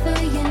 however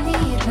you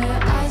need her.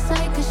 Eyes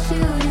like a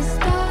shooting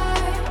star.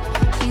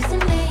 She's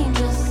an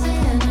angel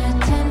sinner,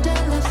 tender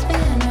love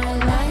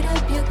spinner. Light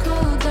up your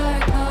cold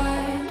dark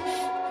heart.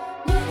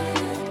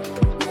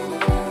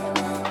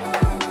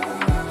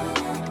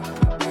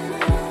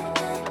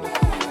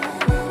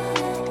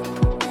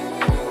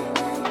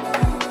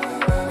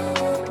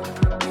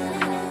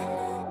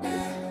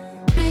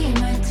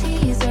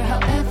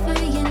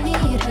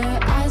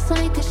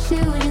 Like a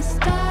shooting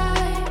star.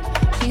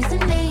 She's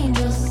an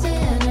angel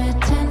sinner,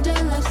 tender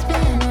love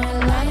spinner.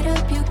 Light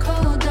up your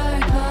cold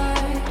dark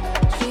heart.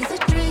 She's a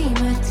dream,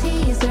 a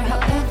teaser,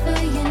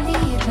 however you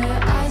need her.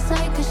 Eyes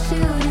like a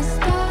shooting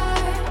star.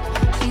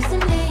 She's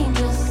an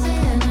angel sinner,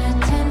 tender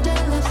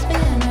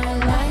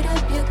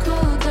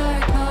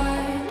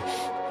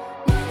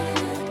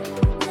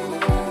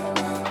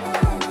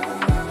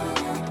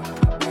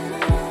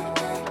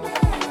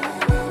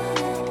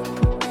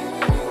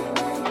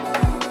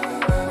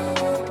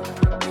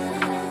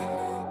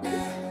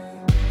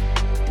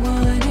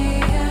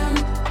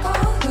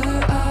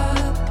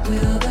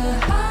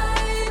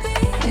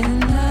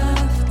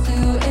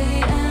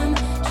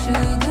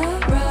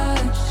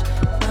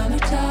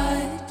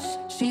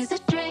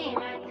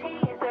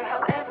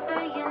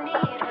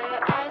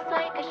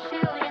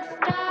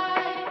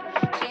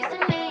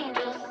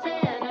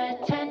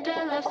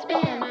love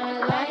spinner.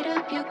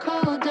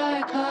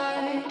 Light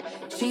up your cold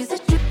dark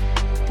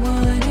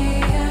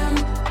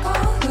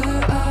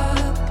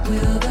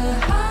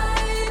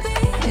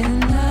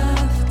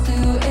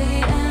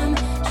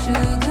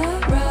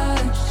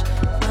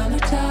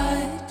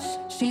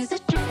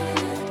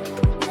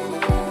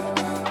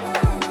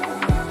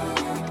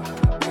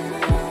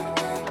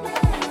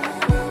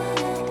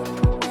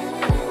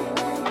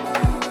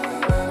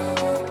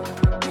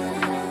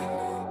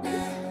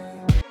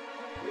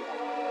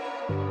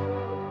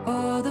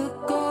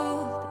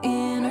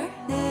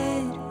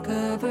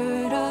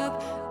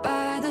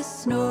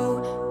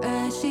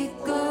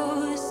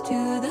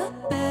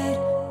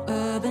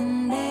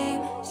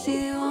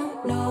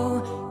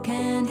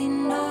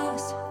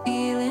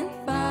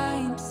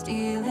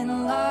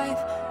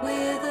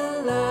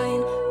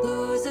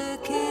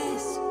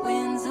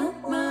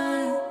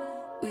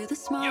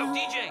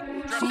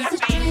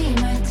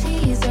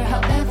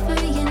heart.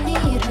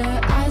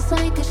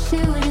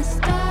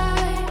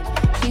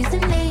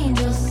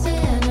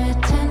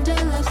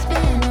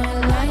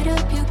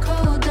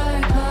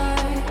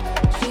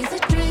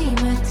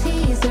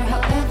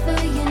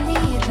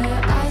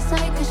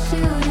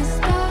 Shooting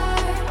star,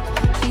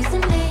 she's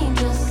an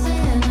angel.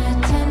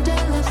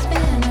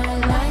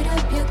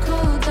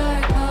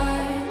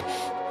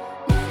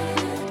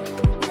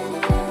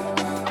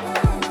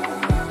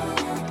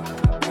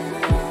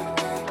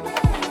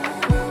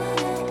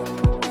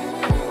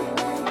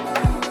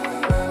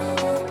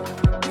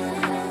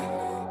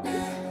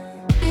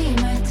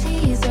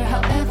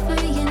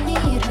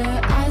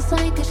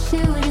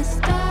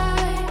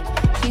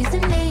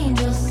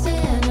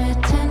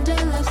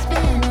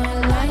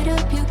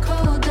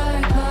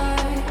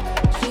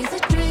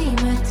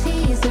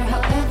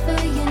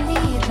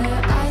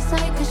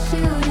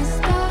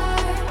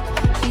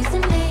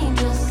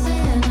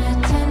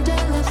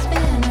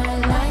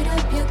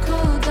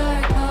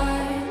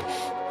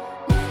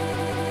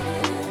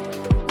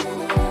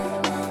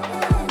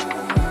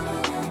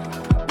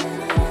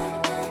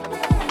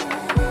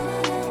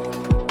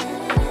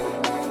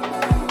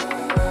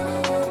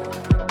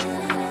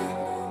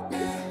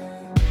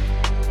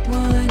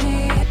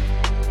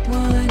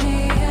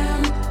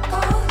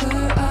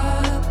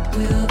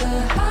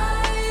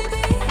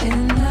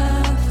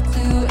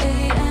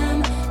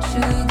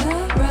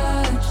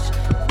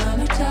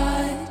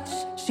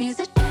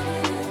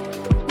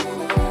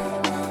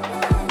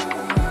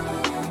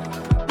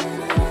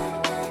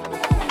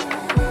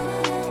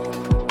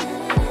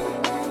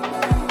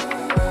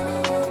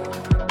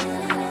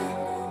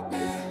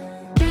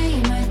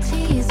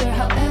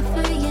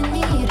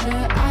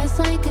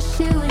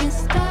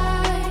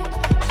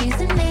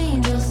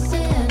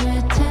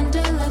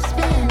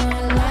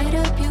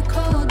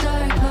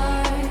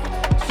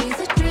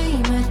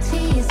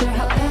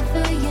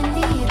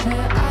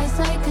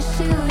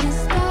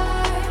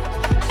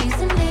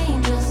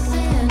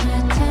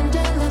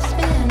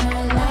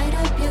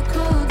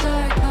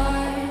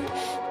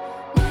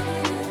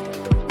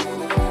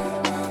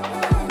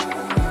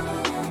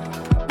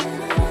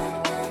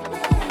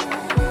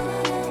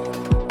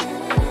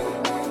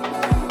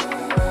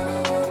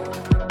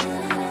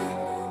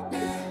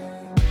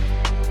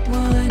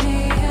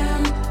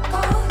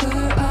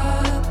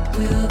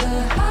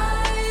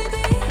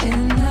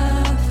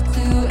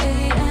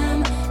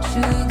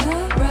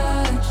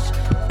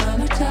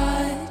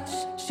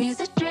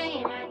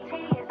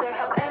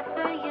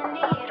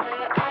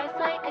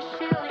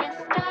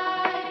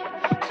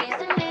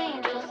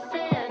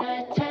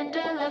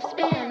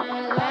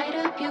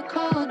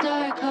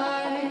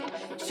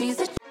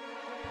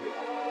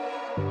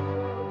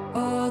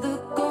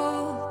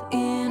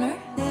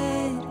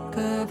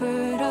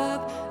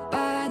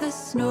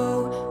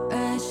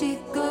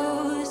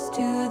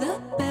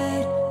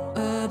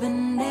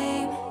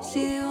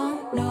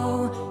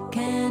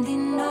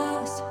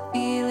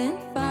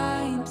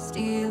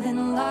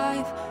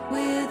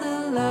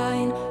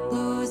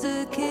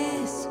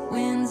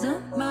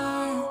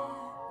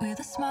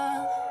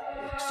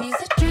 She's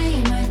a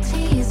dreamer,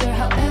 teaser,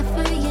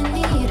 however you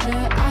need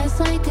her. Eyes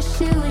like a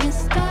shooting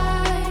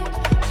star.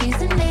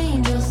 She's an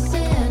angel,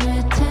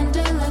 sinner,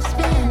 tender love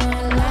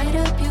spinner. Light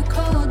up your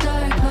cold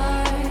dark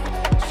heart.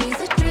 She's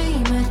a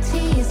dreamer,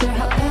 teaser,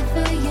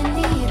 however you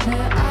need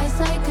her. Eyes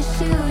like a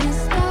shooting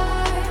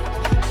star.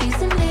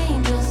 She's an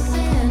angel,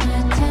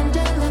 sinner,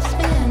 tender love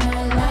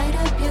spinner. Light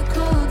up your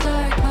cold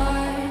dark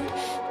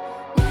heart.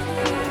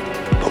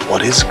 But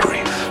what is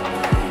grief?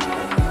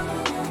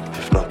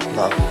 If not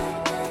love,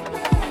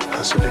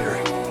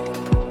 persevering.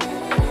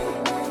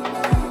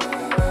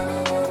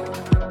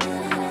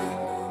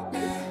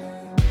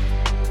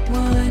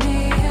 1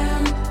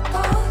 a.m.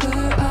 call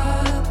her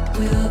up.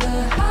 Will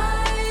the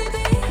high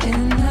be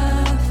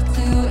enough?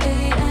 2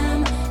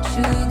 a.m.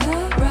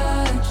 sugar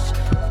rush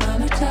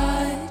from her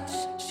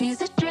touch.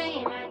 She's a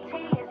dreamer,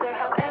 teaser,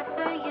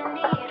 however you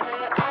need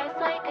her. Eyes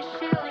like a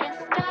shooting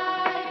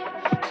star.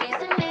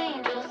 She's an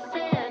angel,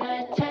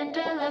 sinner,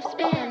 tender love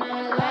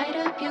spinner. Light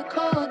up your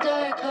cold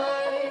dark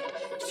heart.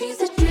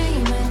 She's a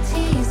dreamer,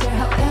 teaser,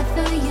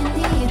 however you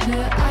need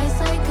her. Eyes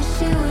like a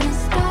shooting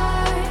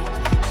star.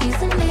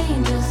 She's an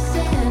angel,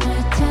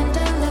 sinner,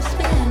 tender love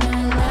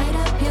spinner. Light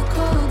up your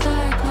cold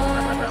dark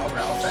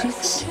heart.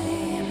 She's a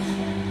dream.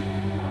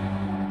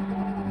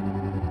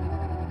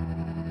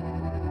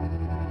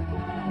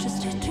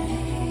 Just a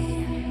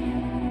dream.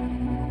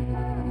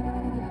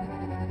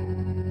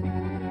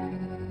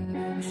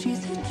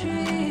 She's a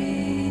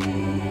dream.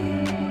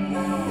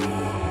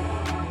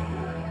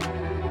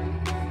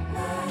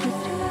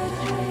 Just a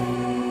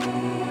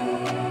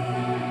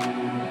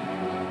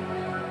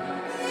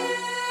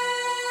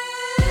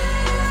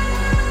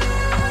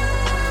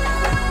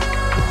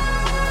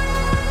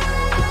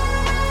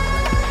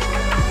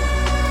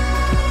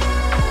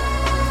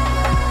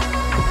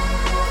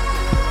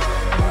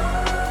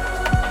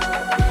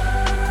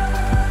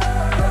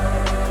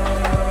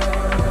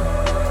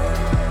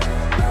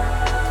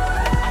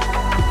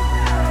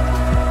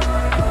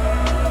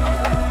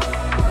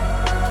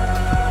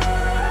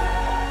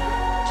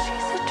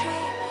She's a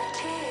dreamer,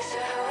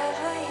 teaser,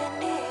 however you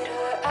need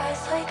her.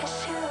 Eyes like a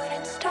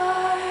shooting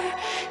star.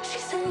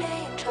 She's an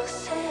angel,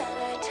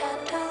 sinner,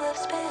 tender love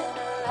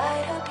spinner.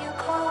 Light up your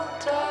cold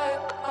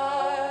dark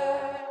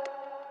heart.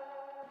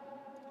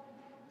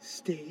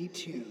 Stay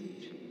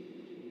tuned.